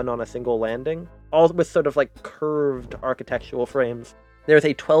into one on a single landing, all with sort of curved architectural frames. There's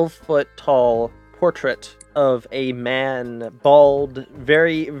a 12-foot tall portrait of a man, bald,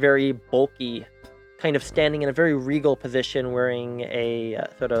 very, very bulky, kind of standing in a very regal position, wearing a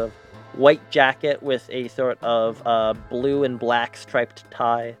sort of white jacket with a sort of blue and black striped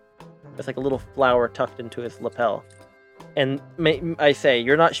tie. There's a little flower tucked into his lapel. And I say,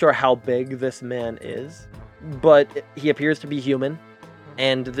 you're not sure how big this man is, but he appears to be human.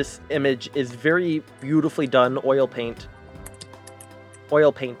 And this image is very beautifully done, oil painted,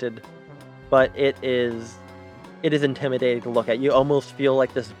 but it is intimidating to look at. You almost feel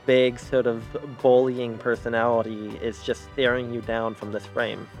like this big sort of bullying personality is just staring you down from this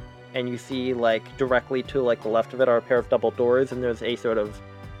frame. And you see directly to the left of it are a pair of double doors, and there's a sort of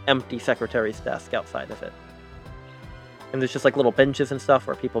empty secretary's desk outside of it. And there's just little benches and stuff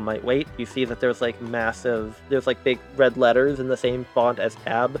where people might wait. You see that there's there's big red letters in the same font as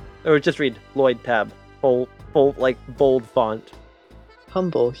Tab. Or just read Lloyd Tab. Full bold font.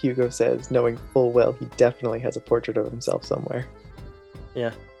 Humble, Hugo says, knowing full well he definitely has a portrait of himself somewhere.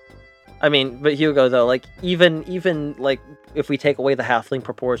 Yeah. I mean, but Hugo though, like even like if we take away the halfling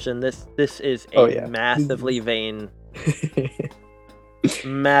proportion, this is a massively vain,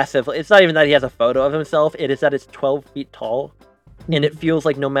 massively. It's not even that he has a photo of himself. It is that it's 12 feet tall, and it feels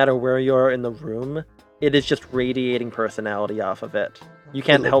like no matter where you are in the room, it is just radiating personality off of it. You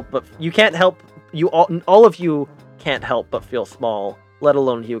can't help but all of you can't help but feel small, let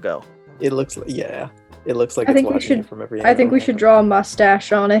alone Hugo. It looks like It looks like I it's think we watching should. it from every I think angle. we should draw a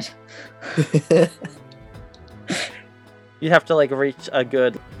mustache on it. You have to like reach a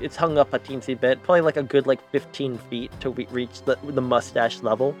good. It's hung up a teensy bit, probably like a good 15 feet to reach the mustache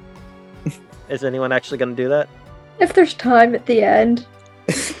level. Is anyone actually going to do that? If there's time at the end.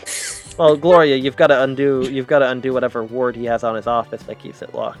 Well, Gloria, you've got to undo whatever ward he has on his office that keeps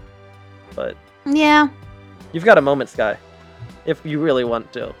it locked. But Yeah. you've got a moment, Sky, if you really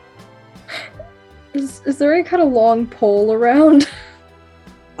want to. Is there any kind of long pole around?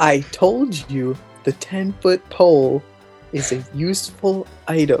 I told you the 10-foot pole is a useful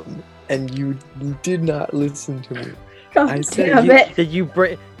item, and you did not listen to me. God I said damn it! Did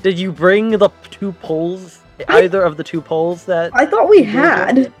you bring the two poles? Either of the two poles that I thought we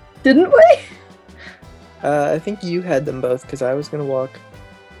had, didn't we? I think you had them both because I was gonna walk.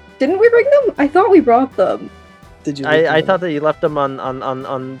 Didn't we bring them? I thought we brought them. Did you? I thought that you left them on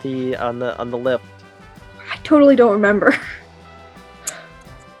the lift. I totally don't remember.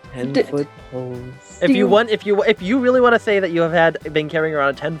 10-foot poles. If you really want to say that you have been carrying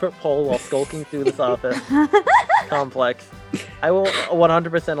around a 10-foot pole while skulking through this office complex, I will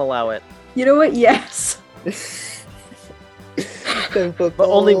 100% allow it. You know what? Yes. 10-foot But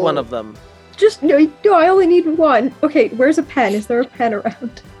pole. only one of them. Just no. I only need one. Okay, where's a pen? Is there a pen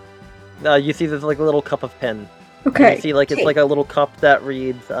around? You see, there's like a little cup of pen. Okay. You see, like it's like a little cup that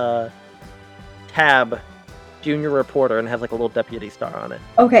reads "Tab, Junior Reporter" and has like a little deputy star on it.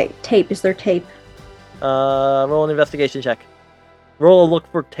 Okay, tape. Is there tape? Roll an investigation check. Roll a look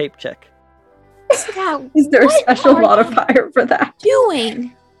for tape check. Scott, Is there a what special are you modifier for that?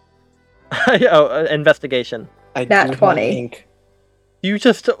 doing? Investigation. I Nat do not 20. think- You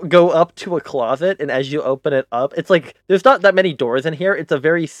just go up to a closet, and as you open it up, it's like there's not that many doors in here. It's a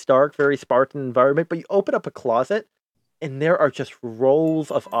very stark, very Spartan environment. But you open up a closet, and there are just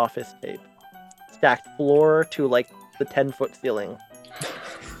rolls of office tape stacked floor to like the 10-foot ceiling.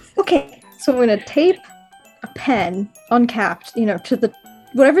 Okay, so I'm gonna tape a pen uncapped, to the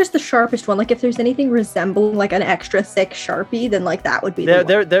whatever's the sharpest one. Like if there's anything resembling like an extra thick Sharpie, then like that would be the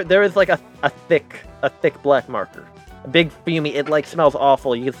one. There is like a thick black marker. A big fumey. It like smells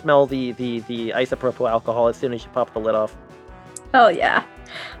awful. You can smell the isopropyl alcohol as soon as you pop the lid off. Oh yeah.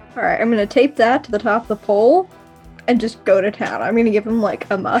 Alright, I'm gonna tape that to the top of the pole and just go to town. I'm gonna give him like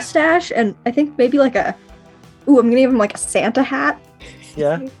a mustache and I think maybe like I'm gonna give him like a Santa hat.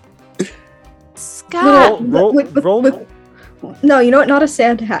 Yeah. Scott, Roll. No, you know what? Not a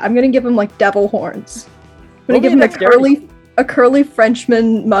Santa hat. I'm gonna give him like devil horns. I'm gonna Roll give me him dexterity. a curly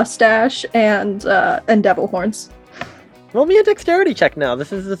Frenchman mustache and devil horns. Roll me a dexterity check now.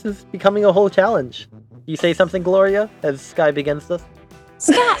 This is becoming a whole challenge. You say something, Gloria, as Sky begins this?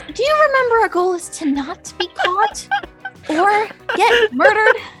 Scott, do you remember our goal is to not be caught or get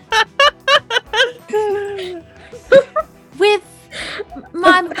murdered? With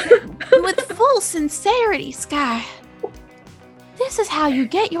full sincerity, Sky. This is how you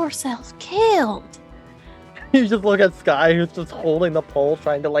get yourself killed. You just look at Sky, who's just holding the pole,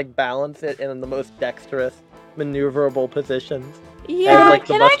 trying to like balance it in the most dexterous, maneuverable positions. Yeah, And like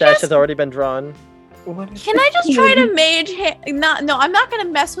the can I mustache just has already been drawn. Can I just try to mage No, I'm not gonna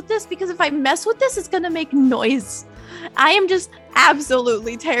mess with this because if I mess with this, it's gonna make noise. I am just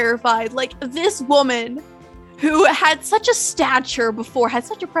absolutely terrified. Like, this woman who had such a stature before, had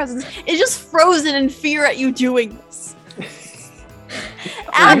such a presence, is just frozen in fear at you doing this.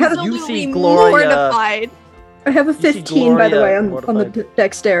 Absolutely You see Gloria- I mortified. have a You see 15, by the Gloria way, on the mortified.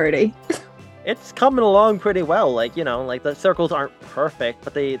 dexterity. It's coming along pretty well. Like, like the circles aren't perfect,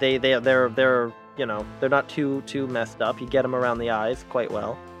 but they're they're not too messed up. You get them around the eyes quite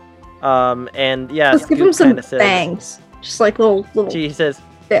well. And yeah, Let's give Scoop him some kinda says, bangs. Just like little He says,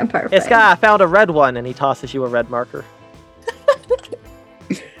 vampire "Hey, fangs. Sky, I found a red one," and he tosses you a red marker.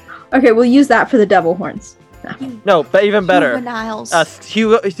 Okay, we'll use that for the devil horns. No, but even better. Juveniles.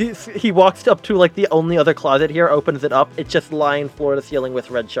 He walks up to like the only other closet here, opens it up. It's just lined floor to ceiling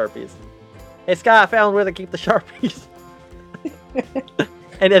with red Sharpies. Hey, Sky, I found where they keep the Sharpies.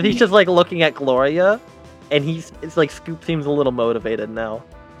 And he's just like looking at Gloria, and it's like Scoop seems a little motivated now.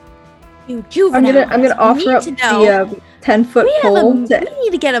 You I'm juveniles. gonna offer we up need to know. the 10-foot we pole.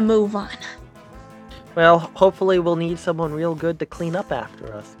 need to get a move on. Well, hopefully we'll need someone real good to clean up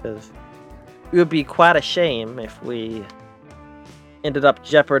after us, because it would be quite a shame if we ended up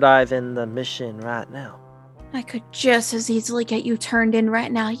jeopardizing the mission right now. I could just as easily get you turned in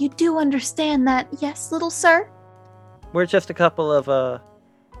right now. You do understand that, yes, little sir? We're just a couple of,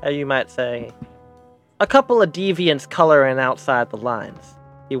 how you might say, a couple of deviants coloring outside the lines.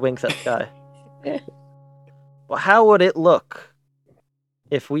 He winks at Sky. Well, how would it look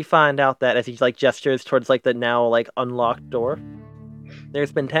if we find out that, as he like gestures towards like the now like unlocked door,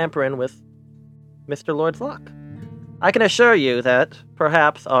 there's been tampering with Mr. Lord's lock? I can assure you that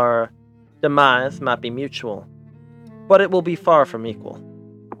perhaps our demise might be mutual, but it will be far from equal.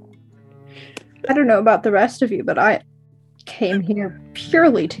 I don't know about the rest of you, but I came here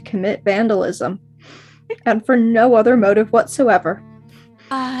purely to commit vandalism, and for no other motive whatsoever.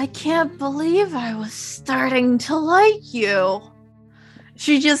 I can't believe I was starting to like you.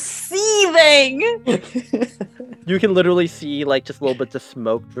 She's just seething. You can literally see like just little bits of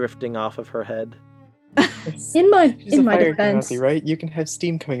smoke drifting off of her head. In my She's a fire defense, Genasi, right? You can have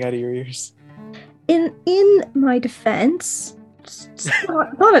steam coming out of your ears. in my defense, it's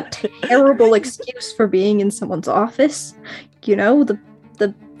not a terrible excuse for being in someone's office. You know, the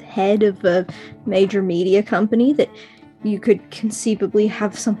head of a major media company that you could conceivably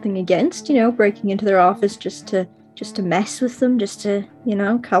have something against, you know, breaking into their office just to mess with them, just to, you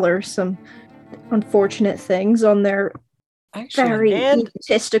know, color some unfortunate things on their very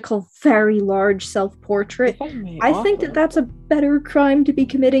egotistical, very large self-portrait. I think that that's a better crime to be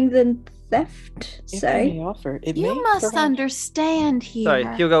committing than theft, say. If I may offer, You must understand here.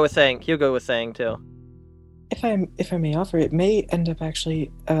 Sorry, Hugo was saying too. If I may offer, it may end up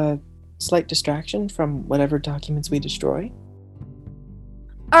actually a slight distraction from whatever documents we destroy.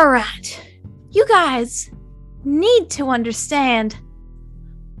 Alright. You guys need to understand.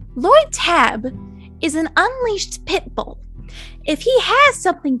 Lloyd Tab is an unleashed pit bull. If he has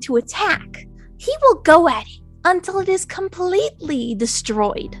something to attack, he will go at it until it is completely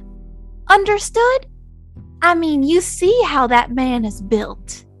destroyed. Understood? I mean, you see how that man is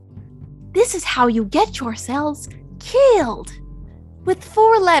built. This is how you get yourselves killed. With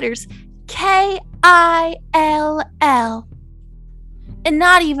 4 letters, Kill. And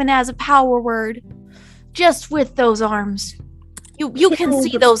not even as a power word. Just with those arms. You can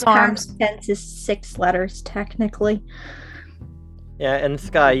see those arms. Tense is 6 letters, technically. Yeah, and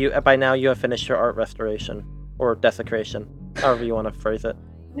Sky, by now you have finished your art restoration. Or desecration. However you want to phrase it.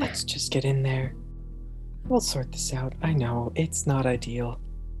 Let's just get in there. We'll sort this out. I know, it's not ideal.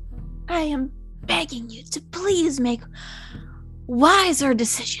 I am begging you to please make wiser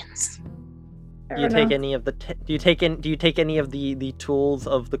decisions. Do you take any of the do you take any of the tools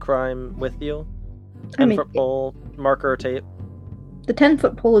of the crime with you? 10-foot pole, marker, or tape. The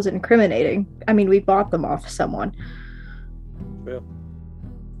 10-foot pole is incriminating. I mean, we bought them off someone. True.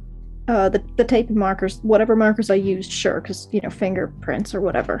 The tape and markers, whatever markers I used, sure, because, you know, fingerprints or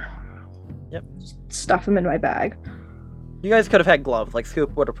whatever. Yep. Just stuff them in my bag. You guys could have had gloves. Like,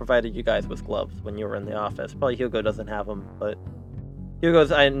 Scoop would have provided you guys with gloves when you were in the office. Probably Hugo doesn't have them, but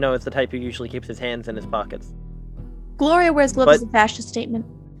Hugo's, I know, is the type who usually keeps his hands in his pockets. Gloria wears gloves as a fashion statement.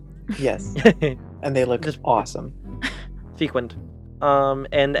 Yes. And they look just awesome. Sequined.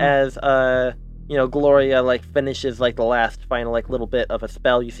 And as, you know, Gloria, like, finishes, like, the last final, like, little bit of a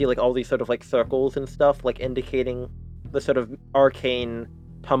spell, you see, like, all these sort of, like, circles and stuff, like, indicating the sort of arcane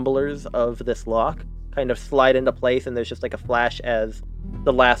tumblers of this lock kind of slide into place, and there's just, like, a flash as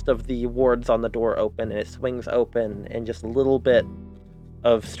the last of the wards on the door open, and it swings open, and just a little bit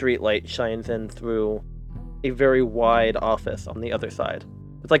of streetlight shines in through a very wide office on the other side.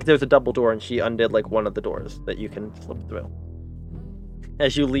 It's like there's a double door, and she undid, like, one of the doors that you can slip through.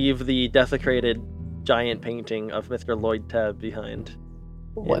 As you leave the desecrated giant painting of Mr. Lloyd Tab behind.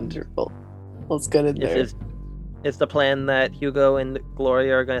 Wonderful. Let's get in there. Is the plan that Hugo and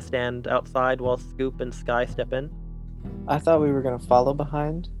Gloria are going to stand outside while Scoop and Sky step in? I thought we were going to follow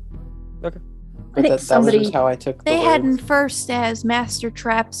behind. Okay. But that was just how I took They the head in words. first as master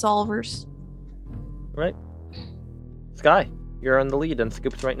trap solvers. Right. Sky, you're in the lead, and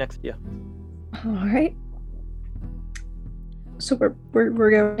Scoop's right next to you. All right. So we're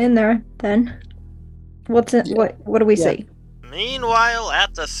going in there then. What's it? Yeah. What do we see? Meanwhile,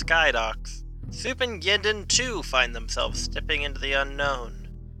 at the Skydocks, Soup and Gindin too find themselves stepping into the unknown.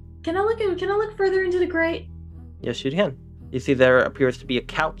 Can I look further into the grate? Yes, you can. You see there appears to be a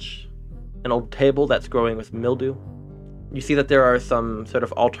couch, an old table that's growing with mildew. You see that there are some sort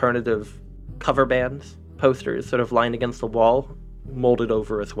of alternative cover bands, posters sort of lined against the wall, molded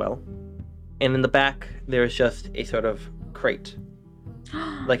over as well. And in the back, there's just a sort of crate,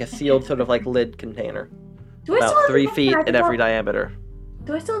 like a sealed sort of like lid container, about 3 feet in every diameter.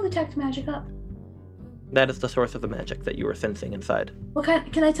 Do I still have detect magic up? That is the source of the magic that you were sensing inside. What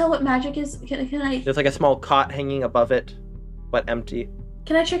kind? Can I tell what magic is? Can I? There's like a small cot hanging above it, but empty.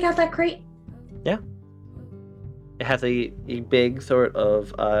 Can I check out that crate? Yeah. It has a big sort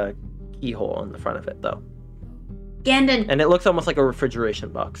of keyhole on the front of it, though. Gandon. And it looks almost like a refrigeration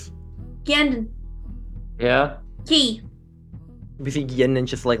box. Gandon. Yeah? Key. You see Yin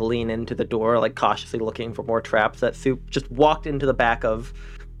just like lean into the door, like cautiously looking for more traps that Soup just walked into the back of.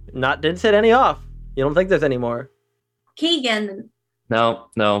 Didn't set any off. You don't think there's any more. Key, Gandon. No,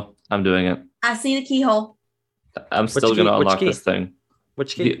 I'm doing it. I see the keyhole. I'm still key? gonna Which unlock key? this thing.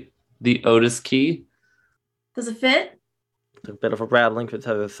 Which key? The Otis key. Does it fit? It's a bit of a rattling to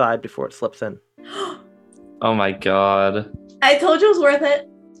the side before it slips in. Oh my god. I told you it was worth it.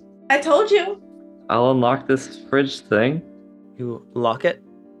 I told you. I'll unlock this fridge thing. You lock it.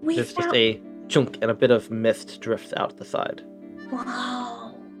 We There's just found. a chunk and a bit of mist drifts out the side.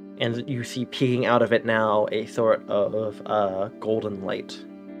 Wow. And you see peeking out of it now a sort of golden light.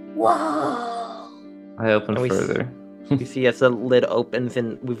 Whoa. I open And we further. You see as the lid opens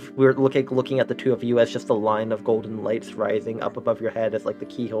and we're looking at the two of you as just a line of golden lights rising up above your head as like the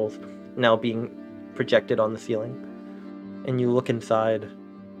keyholes now being projected on the ceiling. And you look inside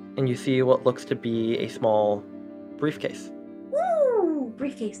and you see what looks to be a small briefcase Woo.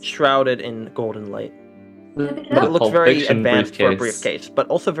 Briefcase. shrouded in golden light. Can I pick it But up? it looks Pulp very Fiction advanced for a briefcase. briefcase, but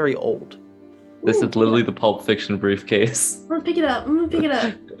also very old. This Ooh, is literally the Pulp Fiction briefcase. I'm gonna pick it up.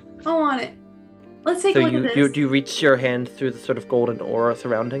 I want it. Let's take So a look at this. do you reach your hand through the sort of golden aura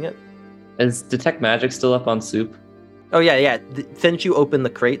surrounding it? Is Detect Magic still up on Soup? Oh yeah. Since you opened the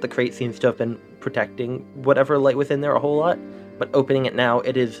crate seems to have been protecting whatever light was in there a whole lot. But opening it now,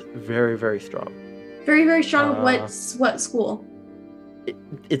 it is very, very strong. Very, very strong. Uh, What school?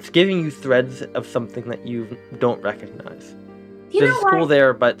 It's giving you threads of something that you don't recognize. You There's know a school what?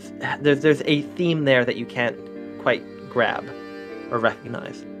 there, but there's a theme there that you can't quite grab or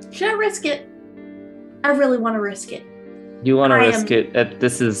recognize. Should I risk it? I really want to risk it. You want to I risk am-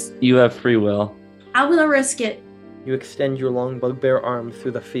 it? You have free will. I'm gonna risk it. You extend your long bugbear arms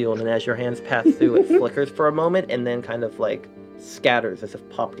through the field, and as your hands pass through, it flickers for a moment and then kind of like scatters as if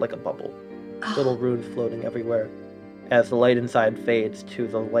popped like a bubble. Little runes floating everywhere as the light inside fades to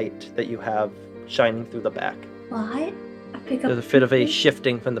the light that you have shining through the back. What? I pick up. There's a bit of a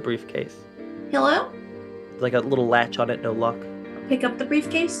shifting from the briefcase. Hello? Like a little latch on it, no lock. Pick up the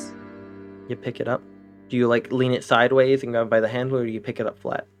briefcase. You pick it up. Do you like lean it sideways and grab it by the handle, or do you pick it up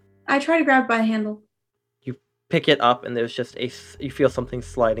flat? I try to grab it by the handle. Pick it up, and there's just you feel something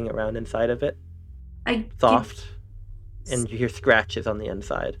sliding around inside of it, I soft, and you hear scratches on the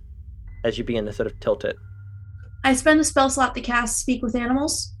inside as you begin to sort of tilt it. I spend a spell slot to cast Speak with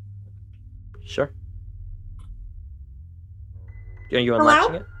Animals. Sure. Are you Hello?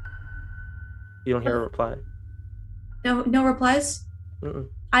 unlatching it? You don't hear a reply. No replies. Mm-mm.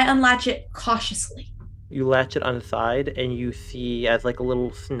 I unlatch it cautiously. You latch it on the side, and you see as like a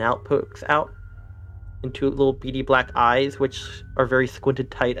little snout pokes out into little beady black eyes, which are very squinted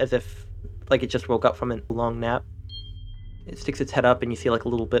tight as if like it just woke up from a long nap. It sticks its head up, and you see like a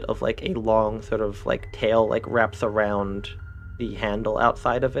little bit of like a long sort of like tail like wraps around the handle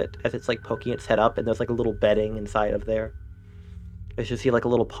outside of it as it's like poking its head up, and there's like a little bedding inside of there. As you see like a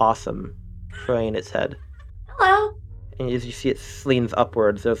little possum fraying its head. Hello. And as you see it leans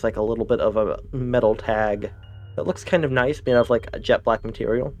upwards, there's like a little bit of a metal tag that looks kind of nice, made of like a jet black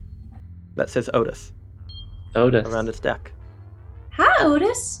material that says Otis Otis. around its deck. Hi,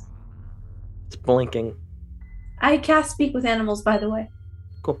 Otis. It's blinking. I cast Speak with Animals, by the way.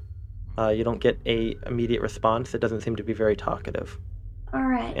 Cool. You don't get a immediate response. It doesn't seem to be very talkative. All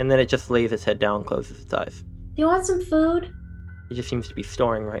right. And then it just lays its head down, closes its eyes. Do you want some food? It just seems to be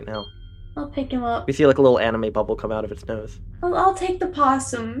storing right now. I'll pick him up. We see like a little anime bubble come out of its nose. I'll take the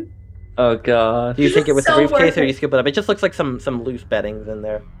possum. Oh god. Do you take it with So the briefcase, worth or do it. you skip it up? It just looks like some loose beddings in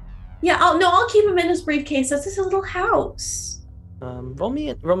there. Yeah. I'll keep him in his briefcase. That's his little house. Roll me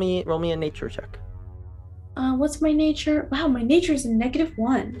a nature check. What's my nature? Wow, my nature is a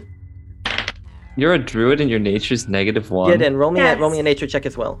 -1. You're a druid and your nature's -1. Yeah, then roll me Yes. a nature check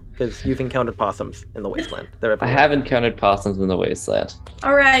as well, because you've encountered possums in the wasteland. They're I everywhere. have encountered possums in the wasteland.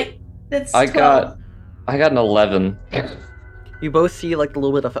 All right. That's I 12. got an 11. You both see like a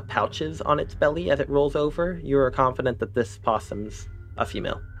little bit of pouches on its belly as it rolls over. You are confident that this possum's a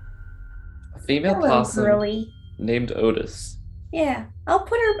female. A female Hello, possum girly. named Otis. Yeah, I'll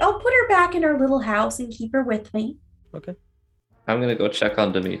put her back in her little house and keep her with me. Okay. I'm gonna go check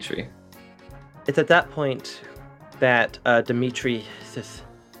on Dimitri. It's at that point that Dimitri says,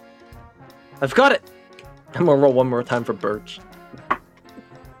 "I've got it." I'm gonna roll one more time for Birch.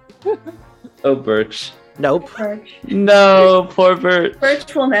 Oh, Birch. Nope. Birch. No, poor Bert.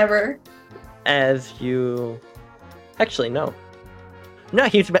 Birch will never. As you... Actually, no. No,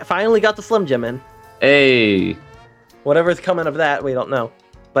 he's finally got the Slim Jim in. Hey. Whatever's coming of that, we don't know.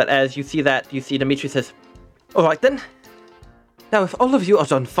 But as you see that, you see Dimitri says, "Alright then. Now, if all of you are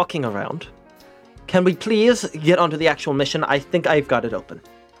done fucking around, can we please get onto the actual mission? I think I've got it open."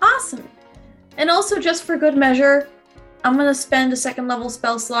 Awesome. And also, just for good measure, I'm gonna spend a second level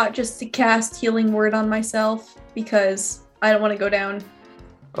spell slot just to cast Healing Word on myself, because I don't want to go down.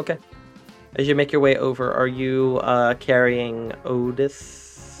 Okay. As you make your way over, are you carrying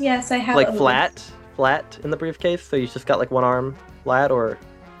Otis? Yes, I have. Like Otis. flat in the briefcase? So you just got like one arm flat, or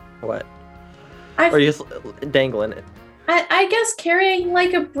what? Or are you just dangling it? I guess carrying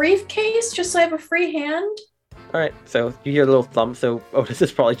like a briefcase just so I have a free hand. Alright, so you hear a little thump, so Otis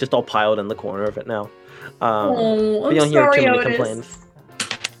is probably just all piled in the corner of it now. I'm you don't hear sorry, too many Otis. complaints.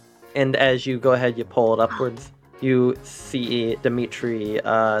 And as you go ahead, you pull it upwards, you see Dimitri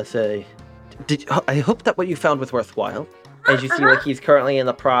say, I hope that what you found was worthwhile. As you see, like, he's currently in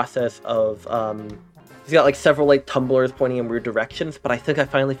the process of, he's got like several like tumblers pointing in weird directions, but I think I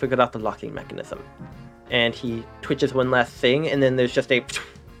finally figured out the locking mechanism. And he twitches one last thing, and then there's just and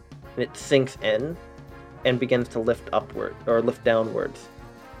it sinks in and begins to lift upward, or lift downwards,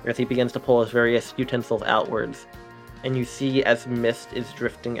 as he begins to pull his various utensils outwards. And you see, as mist is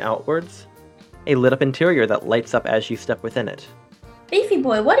drifting outwards, a lit up interior that lights up as you step within it. Beefy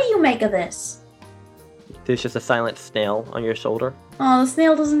boy, what do you make of this? There's just a silent snail on your shoulder. Oh, the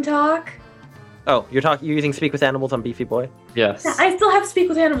snail doesn't talk. Oh, you're using Speak with Animals on Beefy Boy? Yes. I still have Speak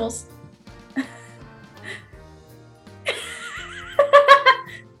with Animals.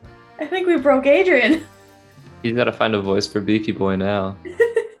 I think we broke Adrian. He's got to find a voice for Beefy Boy now.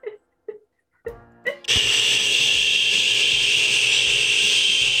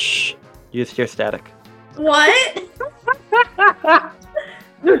 You just hear static. What?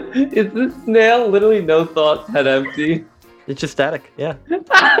 Is this snail literally no thoughts, head empty? It's just static, yeah.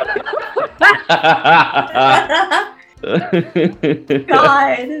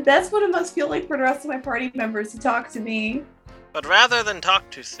 God, that's what it must feel like for the rest of my party members to talk to me. But rather than talk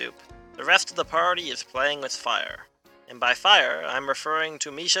to Soup, the rest of the party is playing with fire. And by fire, I'm referring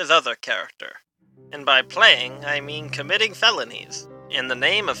to Misha's other character. And by playing, I mean committing felonies, in the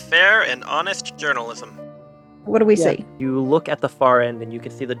name of fair and honest journalism. What do we see? You look at the far end and you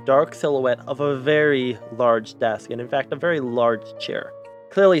can see the dark silhouette of a very large desk, and in fact a very large chair,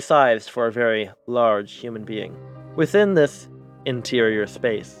 clearly sized for a very large human being. Within this interior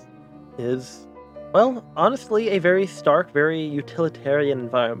space is, well, honestly, a very stark, very utilitarian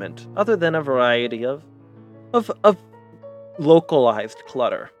environment, other than a variety of localized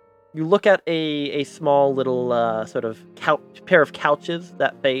clutter. You look at a small little sort of pair of couches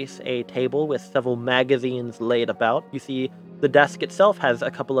that face a table with several magazines laid about. You see the desk itself has a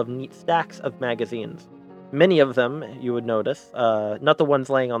couple of neat stacks of magazines. Many of them, you would notice, not the ones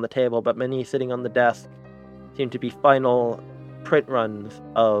laying on the table, but many sitting on the desk, seem to be final print runs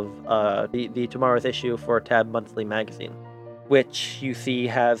of the tomorrow's issue for Tab Monthly magazine, which you see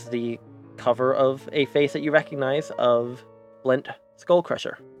has the cover of a face that you recognize of Flint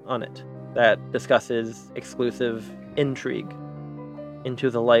Skullcrusher on it, that discusses exclusive intrigue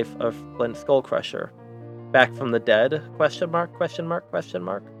into the life of Flint Skullcrusher. Back from the dead, question mark?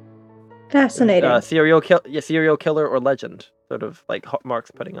 Fascinating. Serial killer or legend, sort of like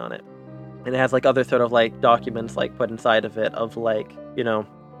marks putting on it. And it has like other sort of like documents like put inside of it of like, you know,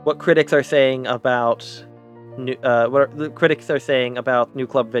 what critics are saying about new club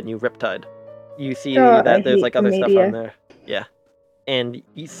venue Riptide. You see that there's like other stuff on there. Yeah. And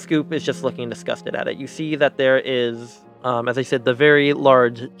Scoop is just looking disgusted at it. You see that there is, as I said, the very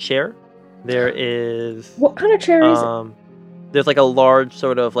large chair. There is... What kind of chair is it? There's like a large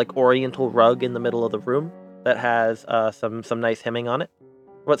sort of like oriental rug in the middle of the room that has some nice hemming on it.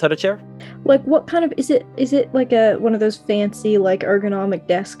 What sort of chair? Like what kind of... Is it like one of those fancy like ergonomic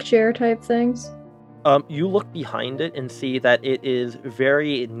desk chair type things? You look behind it and see that it is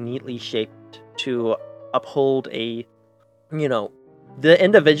very neatly shaped to uphold a, you know, the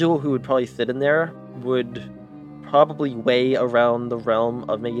individual who would probably sit in there would probably weigh around the realm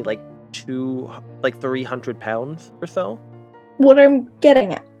of maybe like 300 pounds or so. What I'm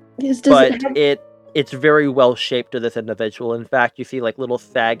getting at is, it's very well shaped to this individual. In fact, you see like little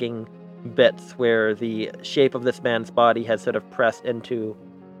sagging bits where the shape of this man's body has sort of pressed into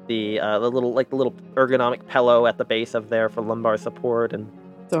the little ergonomic pillow at the base of there for lumbar support. And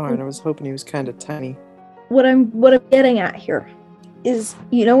darn, I was hoping he was kind of tiny. What I'm getting at here is,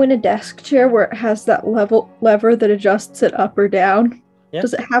 you know, in a desk chair where it has that lever that adjusts it up or down. Yeah.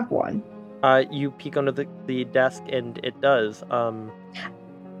 Does it have one? You peek under the desk, and it does.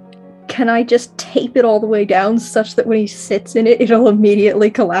 Can I just tape it all the way down such that when he sits in it, it'll immediately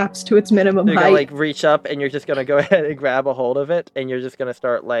collapse to its minimum You're height? gonna, like, reach up, and you're just gonna go ahead and grab a hold of it, and you're just gonna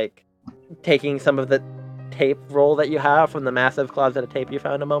start, like, taking some of the tape roll that you have from the massive closet of tape you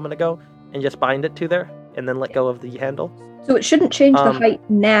found a moment ago, and just bind it to there, and then let go of the handle. So it shouldn't change the height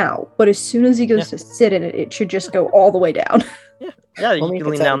now, but as soon as he goes to sit in it, it should just go all the way down. Yeah, you Only can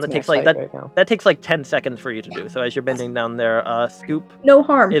if lean it's at down. its That takes max like height that. right now. That takes like 10 seconds for you to do. So as you're bending down there, Scoop No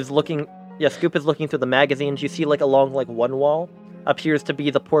harm. is looking. Yeah, Scoop is looking through the magazines. You see, like, along like one wall appears to be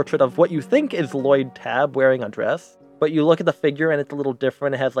the portrait of what you think is Lloyd Tabb wearing a dress. But you look at the figure and it's a little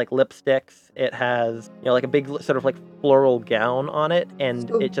different. It has like lipsticks. It has, like, a big sort of like floral gown on it, and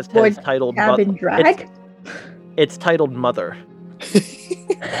So it just Lloyd has titled. Tabb in drag? It's titled Mother.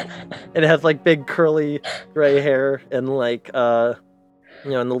 It has like big curly gray hair and like and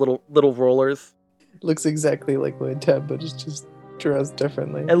the little rollers. Looks exactly like Lloyd Tabb, but it's just dressed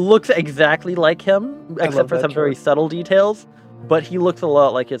differently. It looks exactly like him, I except love for that some very trope. subtle details. But he looks a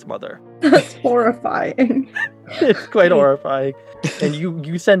lot like his mother. That's horrifying. It's quite horrifying, and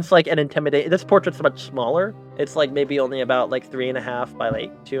you sense like an intimidate. This portrait's much smaller. It's like maybe only about like 3.5 by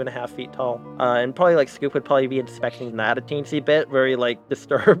like 2.5 feet tall. And probably like Scoop would probably be inspecting that a teensy bit, very like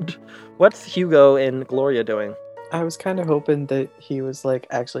disturbed. What's Hugo and Gloria doing? I was kind of hoping that he was like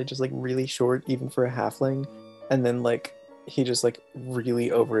actually just like really short, even for a halfling, and then like he just like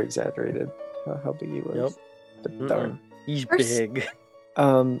really over exaggerated how big he was. But darn. He's First- big.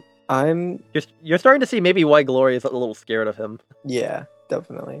 I'm You're starting to see maybe why Gloria's a little scared of him. yeah,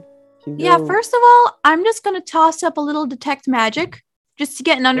 definitely. Yeah, Hugo- first of all, I'm just going to toss up a little detect magic just to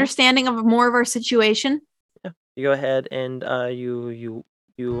get an understanding of more of our situation. You go ahead and you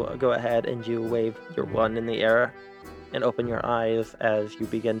go ahead and you wave your wand in the air and open your eyes as you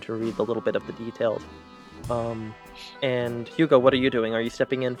begin to read a little bit of the details. And Hugo, what are you doing? Are you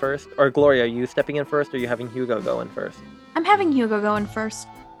stepping in first? Or Gloria, are you stepping in first, or are you having Hugo go in first? I'm having Hugo go in first.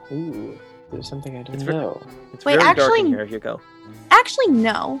 Ooh, there's something I don't It's know. It's Wait, very dark actually- in here, Hugo. Actually,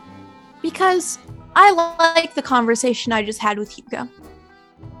 no. Because I like the conversation I just had with Hugo.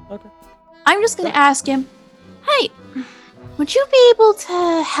 Okay. I'm just going to ask him, hey, would you be able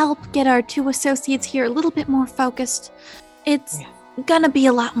to help get our two associates here a little bit more focused? It's gonna be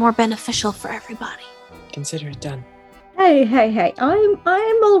a lot more beneficial for everybody. Consider it done. Hey,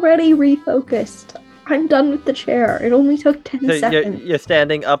 I'm already refocused. I'm done with the chair. It only took 10 So seconds. you're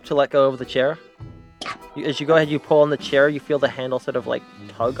standing up to let go of the chair? As you go ahead, you pull on the chair, you feel the handle sort of like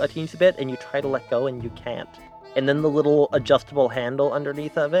tug a teensy bit, and you try to let go, and you can't. And then the little adjustable handle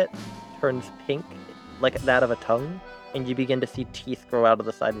underneath of it turns pink, like that of a tongue, and you begin to see teeth grow out of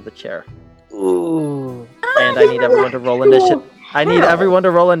the side of the chair. Ooh. And I need everyone to roll initiative. I need everyone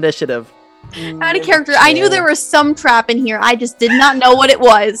to roll initiative. Out of character, I knew there was some trap in here. I just did not know what it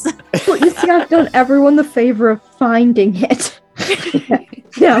was. Well, you see, I've done everyone the favor of finding it.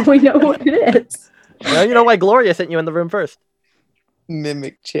 Now we know what it is. Now you know why Gloria sent you in the room first.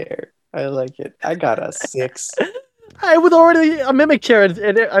 Mimic chair. I like it. I got a 6. I was already a mimic chair,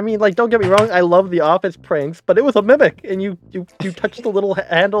 and I mean, like, don't get me wrong, I love the office pranks, but it was a mimic, and you touched the little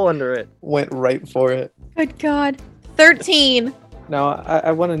handle under it. Went right for it. Good God. 13. Now,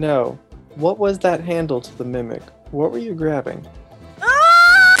 I want to know, what was that handle to the mimic? What were you grabbing?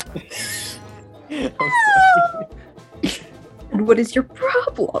 I'm sorry. And what is your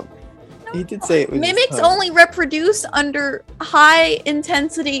problem? He did say it was his Mimics tongue. only reproduce under high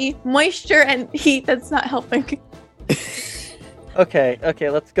intensity moisture and heat. That's not helping. Okay,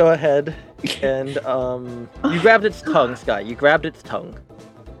 let's go ahead and you grabbed its tongue, Sky. You grabbed its tongue.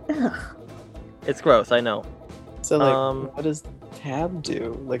 Ugh. It's gross, I know. So, like, what does Tab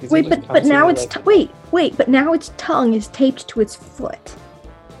do? Like, is he Wait, just but now constantly, its like- wait, but now its tongue is taped to its foot.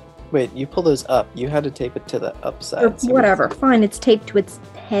 Wait, you pull those up. You had to tape it to the upside. Or whatever. Fine, it's taped to its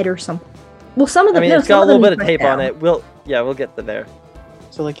head or something. Well, some of I them. mean, no, it's got a some little them bit of you tape put on down. it. We'll get to there.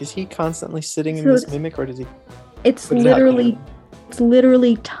 So, like, is he constantly sitting in So this it's- mimic, or does he? It's What does that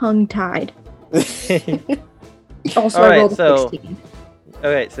literally tongue tied. Also, All I right, rolled a so- 16.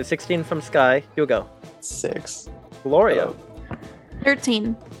 Okay, so 16 from Sky. Hugo. 6. Gloria. Oh.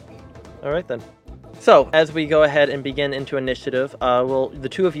 13. All right then. So as we go ahead and begin into initiative, the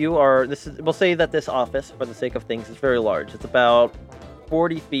two of you are. We'll say that this office, for the sake of things, is very large. It's about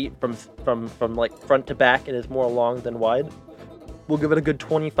 40 feet from like front to back. It is more long than wide. We'll give it a good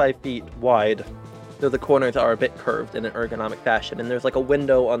 25 feet wide, though the corners are a bit curved in an ergonomic fashion. And there's like a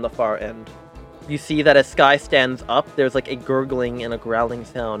window on the far end. You see that as Sky stands up, there's like a gurgling and a growling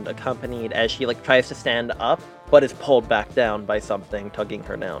sound accompanied as she like tries to stand up, but is pulled back down by something tugging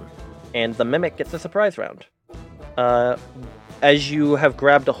her down. and the Mimic gets a surprise round. As you have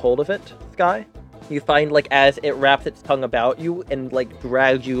grabbed a hold of it, Sky, you find, like, as it wraps its tongue about you and, like,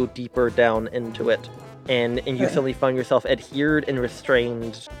 drags you deeper down into it, and you suddenly find yourself adhered and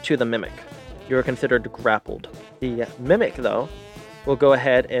restrained to the Mimic. You are considered grappled. The Mimic, though, will go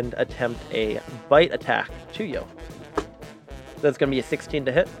ahead and attempt a bite attack to you. That's going to be a 16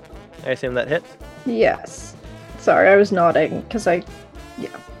 to hit. I assume that hits. Yes. Sorry, I was nodding, because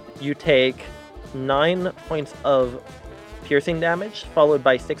You take 9 points of piercing damage, followed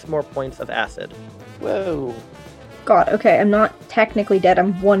by 6 more points of acid. Whoa. God, okay, I'm not technically dead,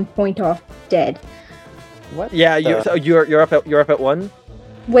 I'm 1 point off dead. What? Yeah, you're up at 1?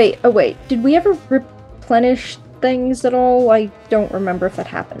 Wait, did we ever replenish things at all? I don't remember if that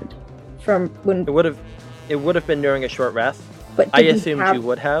happened. From when... It would have been during a short rest. But I assumed you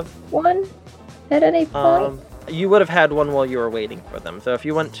would have. One? At any point? You would have had one while you were waiting for them. So if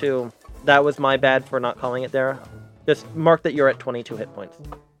you want to... That was my bad for not calling it there. Just mark that you're at 22 hit points.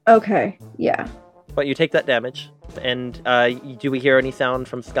 Okay, yeah. But you take that damage. And do we hear any sound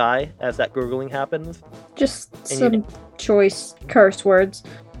from Sky as that gurgling happens? Just some choice curse words.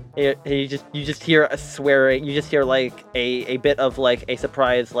 You just hear a swearing. You just hear like a bit of like a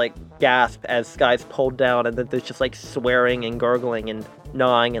surprise like gasp as Sky's pulled down, and then there's just like swearing and gargling and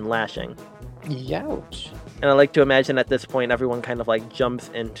gnawing and lashing. Youch. And I like to imagine at this point everyone kind of like jumps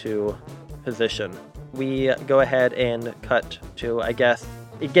into position. We go ahead and cut to, I guess,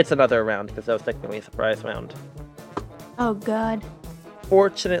 it gets another round because that was technically a surprise round. Oh, God.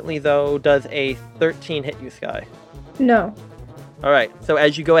 Fortunately, though, does a 13 hit you, Sky? No. Alright, so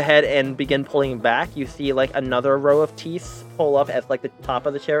as you go ahead and begin pulling back, you see like another row of teeth pull up as like the top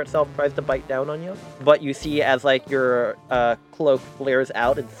of the chair itself tries to bite down on you. But you see as like your cloak flares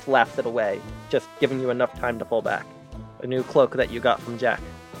out and slaps it away, just giving you enough time to pull back. A new cloak that you got from Jack.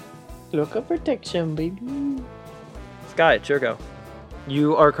 Cloak of protection, baby. Sky, it's your go.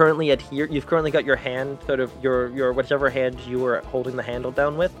 You are currently adhered. You've currently got your hand, sort of your whichever hand you were holding the handle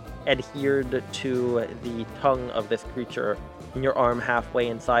down with, adhered to the tongue of this creature, and your arm halfway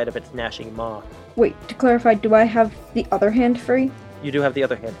inside of its gnashing maw. Wait, to clarify, do I have the other hand free? You do have the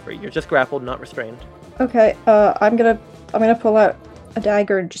other hand free. You're just grappled, not restrained. Okay, I'm gonna pull out a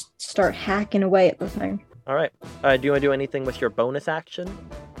dagger and just start hacking away at the thing. All right. Do you want to do anything with your bonus action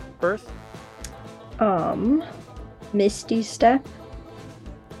first? Misty Step?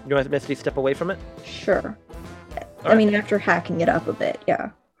 You want to Misty step away from it? Sure. All mean, after hacking it up a bit,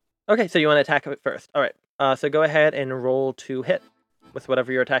 yeah. Okay, so you want to attack it first. All right. So go ahead and roll to hit with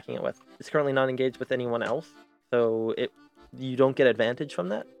whatever you're attacking it with. It's currently not engaged with anyone else, so you don't get advantage from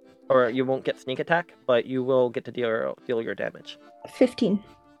that, or you won't get sneak attack, but you will get to deal your damage. 15.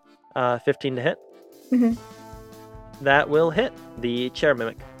 15 to hit. Mm-hmm. That will hit the chair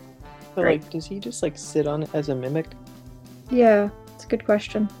mimic. But Right. like, does he just like sit on it as a mimic? Yeah, it's a good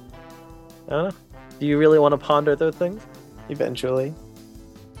question. I don't know. Do you really want to ponder those things? Eventually.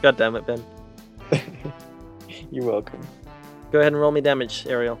 God damn it, Ben. You're welcome. Go ahead and roll me damage,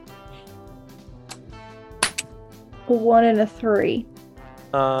 Ariel. 1 and a 3.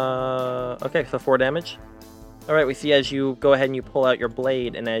 Okay, so 4 damage. Alright, we see as you go ahead and you pull out your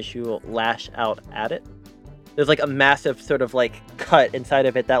blade, and as you lash out at it, there's like a massive sort of like cut inside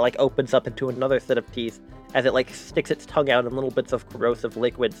of it that like opens up into another set of teeth as it like sticks its tongue out and little bits of corrosive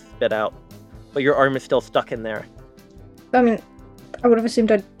liquid spit out. But your arm is still stuck in there. I mean, I would have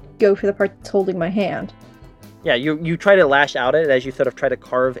assumed I'd go for the part that's holding my hand. Yeah, you try to lash out at it as you sort of try to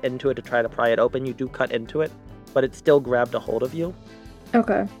carve into it to try to pry it open. You do cut into it, but it still grabbed a hold of you.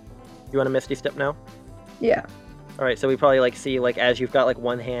 Okay. You want a Misty Step now? Yeah. Alright, so we probably like see like as you've got like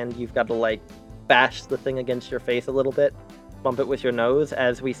one hand, you've got to like bash the thing against your face a little bit, bump it with your nose,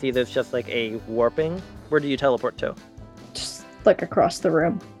 as we see there's just like a warping. Where do you teleport to? Just like across the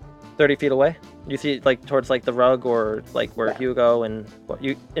room. 30 feet away? You see like towards like the rug, or like where Hugo and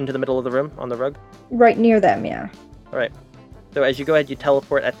you into the middle of the room on the rug? Right near them, yeah. Alright. So as you go ahead, you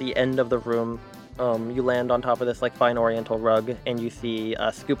teleport at the end of the room. You land on top of this like fine oriental rug, and you see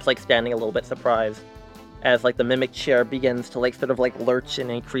Scoop's like standing a little bit surprised as like the mimic chair begins to like sort of like lurch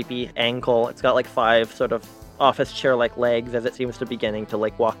in a creepy angle. It's got like 5 sort of office chair like legs as it seems to beginning to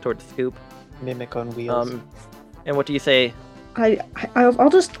like walk towards Scoop. Mimic on wheels. And what do you say? I'll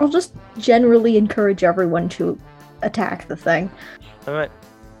just generally encourage everyone to attack the thing. Alright.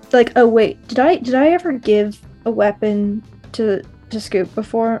 Like, oh wait, did I ever give a weapon to Scoop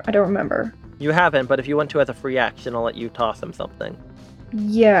before? I don't remember. You haven't, but if you want to as a free action, I'll let you toss him something.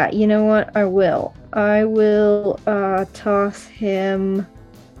 Yeah, you know what? I will toss him.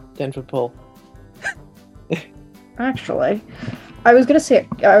 10-foot pole. Actually, I was gonna say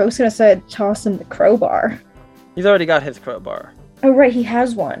toss him the crowbar. He's already got his crowbar. Oh right, he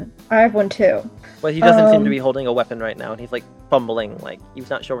has one. I have one too. But he doesn't seem to be holding a weapon right now, and he's like fumbling, like he's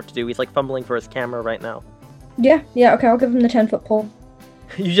not sure what to do. He's like fumbling for his camera right now. Yeah, okay, I'll give him the 10-foot pole.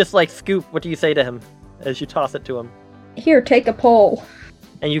 You just like scoop, what do you say to him as you toss it to him? Here, take a pole.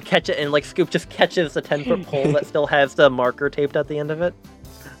 And you catch it, and like Scoop just catches the 10-foot pole that still has the marker taped at the end of it.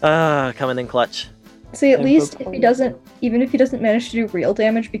 Coming in clutch. See, at least even if he doesn't manage to do real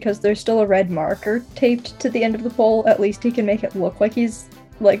damage because there's still a red marker taped to the end of the pole, at least he can make it look like he's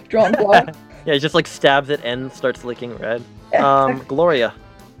like drawn blood. Yeah, he just like stabs it and starts licking red. Gloria.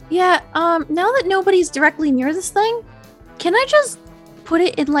 Yeah, now that nobody's directly near this thing, can I just put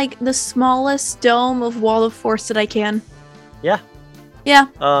it in like the smallest dome of wall of force that I can? Yeah. Yeah.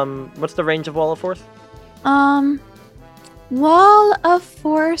 What's the range of wall of force? Wall of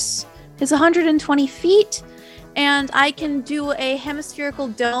force is 120 feet, and I can do a hemispherical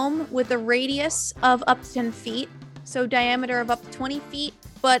dome with a radius of up to 10 feet, so diameter of up to 20 feet,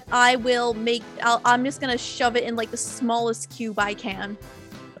 but I'm just gonna shove it in like the smallest cube I can.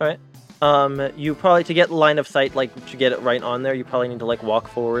 Alright. You probably, to get line of sight, like, to get it right on there, you probably need to, like, walk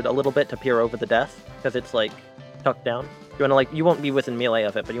forward a little bit to peer over the desk, because it's, like, tucked down. You wanna, like, you won't be within melee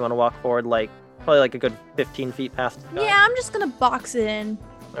of it, but you wanna walk forward, like, probably, like, a good 15 feet past the guy. Yeah, I'm just gonna box it in.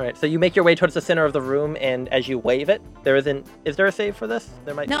 Alright, so you make your way towards the center of the room, and as you wave it, is there a save for this?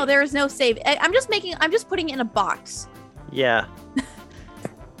 There might be. No, there is no save. I'm just putting it in a box. Yeah.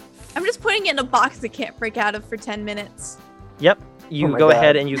 I'm just putting it in a box that can't break out of for 10 minutes. Yep. You my go God.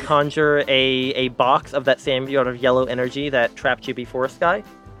 ahead and you conjure a box of that same sort of yellow energy that trapped you before, Sky,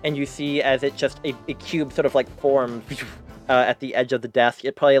 and you see as it just a cube sort of like forms at the edge of the desk.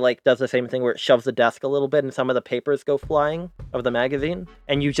 It probably like does the same thing where it shoves the desk a little bit and some of the papers go flying of the magazine,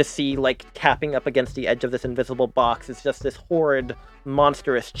 and you just see like tapping up against the edge of this invisible box is just this horrid,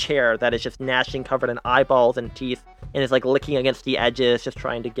 monstrous chair that is just gnashing, covered in eyeballs and teeth, and is like licking against the edges, just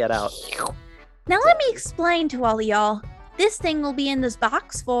trying to get out. Now let me explain to all of y'all. This thing will be in this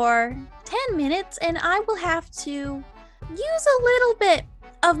box for 10 minutes, and I will have to use a little bit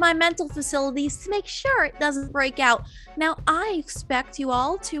of my mental facilities to make sure it doesn't break out. Now, I expect you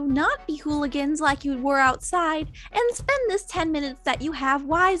all to not be hooligans like you were outside and spend this 10 minutes that you have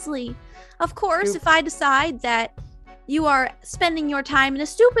wisely. Of course, if I decide that you are spending your time in a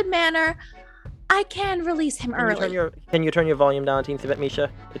stupid manner, I can release him early. Can you turn your volume down a teensy bit,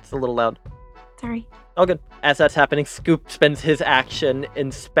 Misha? It's a little loud. Sorry. Oh, good. As that's happening, Scoop spends his action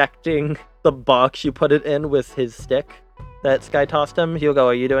inspecting the box you put it in with his stick that Sky tossed him. He'll go,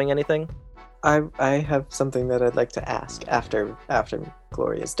 are you doing anything? I have something that I'd like to ask after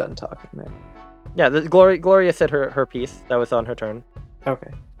Gloria's done talking there. Yeah, Gloria said her piece. That was on her turn.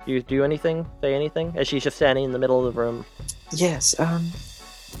 Okay. Do you do anything? Say anything? As she's just standing in the middle of the room. Yes,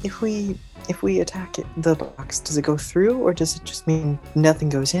 if we attack the box, does it go through, or does it just mean nothing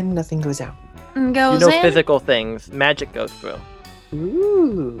goes in, nothing goes out? Goes you know in. Physical things. Magic goes through.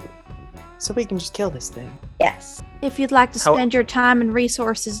 Ooh. So we can just kill this thing. Yes. If you'd like to spend your time and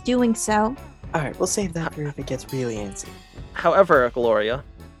resources doing so. Alright, we'll save that for if it gets really antsy. However, Gloria,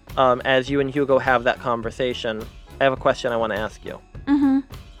 as you and Hugo have that conversation, I have a question I want to ask you. Mm-hmm.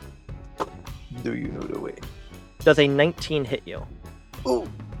 Do you know the way? Does a 19 hit you? Ooh.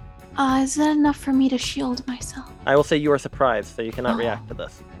 Is that enough for me to shield myself? I will say you are surprised, so you cannot react to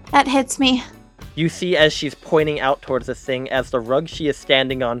this. That hits me. You see as she's pointing out towards this thing, as the rug she is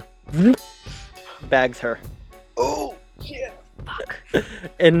standing on bags her. Oh, yeah. Fuck.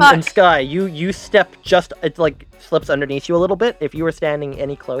 And Sky, you step just, it like slips underneath you a little bit. If you were standing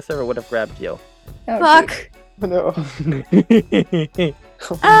any closer, it would have grabbed you. Oh, Fuck. Oh, no.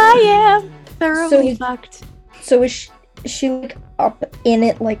 I am thoroughly fucked. So is she like up in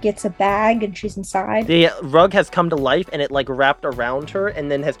it like it's a bag and she's inside? The rug has come to life and it like wrapped around her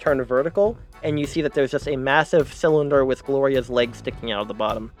and then has turned vertical. And you see that there's just a massive cylinder with Gloria's legs sticking out of the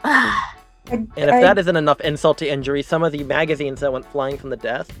bottom. And if that isn't enough insult to injury, some of the magazines that went flying from the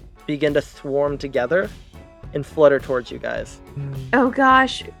desk begin to swarm together and flutter towards you guys. Oh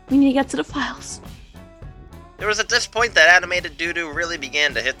gosh, we need to get to the files. It was at this point that animated doo-doo really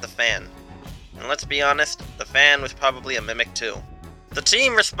began to hit the fan. And let's be honest, the fan was probably a mimic too. The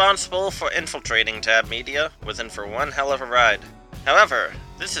team responsible for infiltrating Tab Media was in for one hell of a ride. However,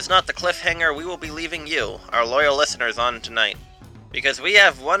 this is not the cliffhanger we will be leaving you, our loyal listeners, on tonight. Because we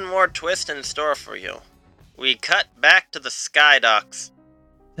have one more twist in store for you. We cut back to the Sky Docks.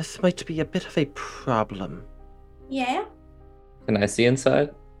 This might be a bit of a problem. Yeah? Can I see inside?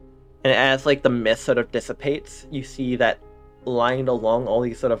 And as like the mist sort of dissipates, you see that lined along all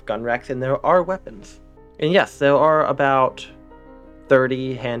these sort of gun racks, and there are weapons. And yes, there are about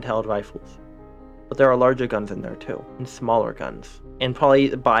 30 handheld rifles. But there are larger guns in there too, and smaller guns. And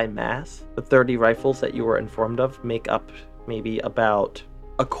probably by mass, the 30 rifles that you were informed of make up maybe about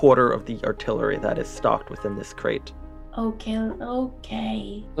a quarter of the artillery that is stocked within this crate.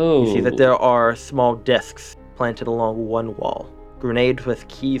 Okay. Oh. You see that there are small discs planted along one wall, grenades with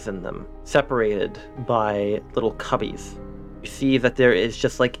keys in them, separated by little cubbies. You see that there is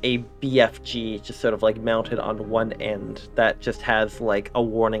just like a BFG just sort of like mounted on one end that just has like a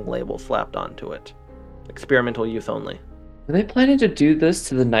warning label slapped onto it. Experimental use only. Are they planning to do this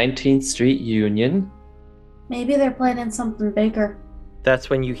to the 19th Street Union? Maybe they're planning something bigger. That's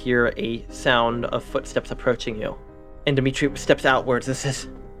when you hear a sound of footsteps approaching you. And Dimitri steps outwards and says,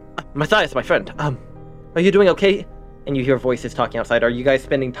 Matthias, my friend, are you doing okay? And you hear voices talking outside. Are you guys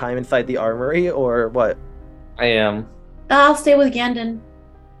spending time inside the armory or what? I am. I'll stay with Gandon.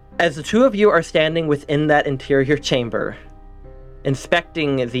 As the two of you are standing within that interior chamber,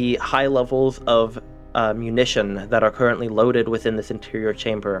 inspecting the high levels of munition that are currently loaded within this interior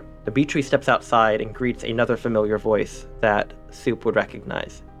chamber, Dimitri steps outside and greets another familiar voice that Soup would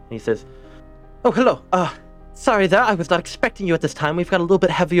recognize. And he says, Oh, hello. Sorry there, I was not expecting you at this time. We've got a little bit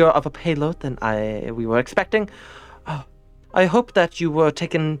heavier of a payload than we were expecting. I hope that you were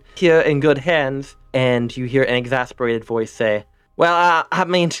taken here in good hands. And you hear an exasperated voice say, Well, I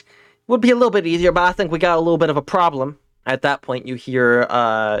mean, it would be a little bit easier, but I think we got a little bit of a problem. At that point, you hear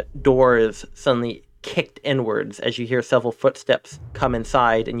doors suddenly kicked inwards as you hear several footsteps come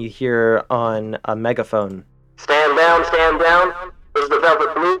inside, and you hear on a megaphone, Stand down, stand down. This is the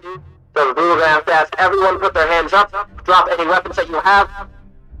Velvet Blue. Velvet Blue, we're going to have to ask everyone put their hands up, drop any weapons that you have,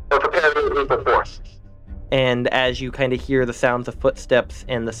 or prepare to leave the force. And as you kind of hear the sounds of footsteps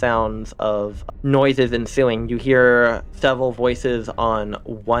and the sounds of noises ensuing, you hear several voices on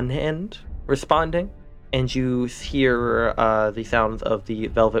one end responding, and you hear the sounds of the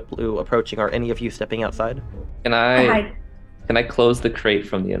Velvet Blue approaching. Are any of you stepping outside? Can I close the crate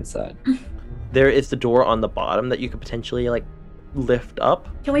from the inside? There is the door on the bottom that you could potentially like lift up.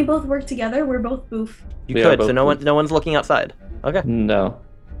 Can we both work together? We're both boof. You We are could, both so no one's looking outside. Okay. No.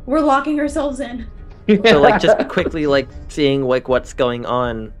 We're locking ourselves in. So like just quickly like seeing like what's going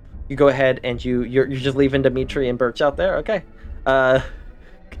on, you go ahead and you're just leaving Dimitri and Birch out there. Okay.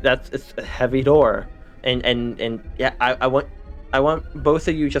 It's a heavy door. And yeah, I want both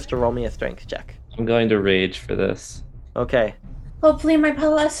of you just to roll me a strength check. I'm going to rage for this. Okay. Hopefully my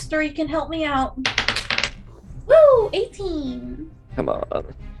Palestri can help me out. Woo! 18! Come on.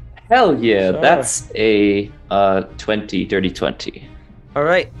 Hell yeah, Sure. That's a 20, dirty 20. All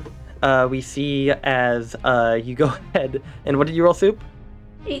right. We see as you go ahead, and what did you roll, Soup?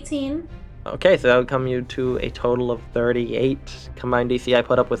 18. Okay, so that would come you to a total of 38. Combined DC I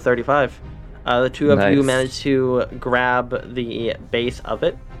put up with 35. The two of you Nice. managed to grab the base of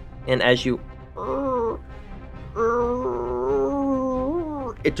it, and as you...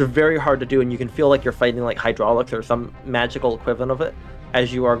 It's very hard to do, and you can feel like you're fighting like hydraulics or some magical equivalent of it.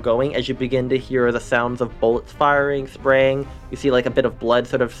 As you are going, as you begin to hear the sounds of bullets firing, spraying, you see like a bit of blood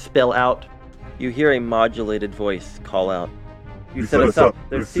sort of spill out. You hear a modulated voice call out. You set us up.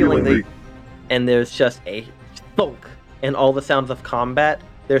 They're sealing the... And there's just a thunk. And all the sounds of combat,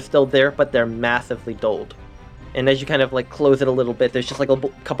 they're still there, but they're massively dulled. And as you kind of like close it a little bit, there's just like a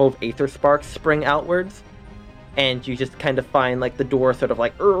couple of aether sparks spring outwards. And you just kind of find like the door sort of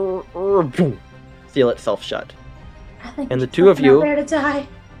like boom, seal itself shut. I think And we the should two of put them you- out there to die.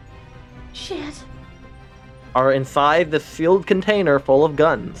 Shit. Are inside the sealed container full of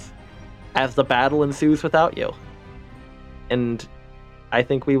guns as the battle ensues without you. And I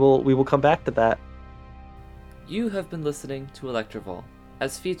think we will come back to that. You have been listening to Electrival,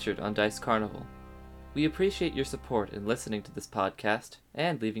 as featured on Dice Carnival. We appreciate your support in listening to this podcast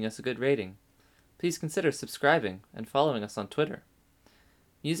and leaving us a good rating. Please consider subscribing and following us on Twitter.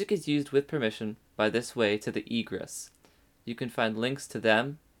 Music is used with permission by This Way to the Egress. You can find links to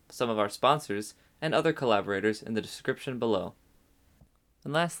them, some of our sponsors, and other collaborators in the description below.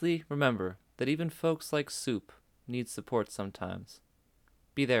 And lastly, remember that even folks like Soup need support sometimes.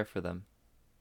 Be there for them.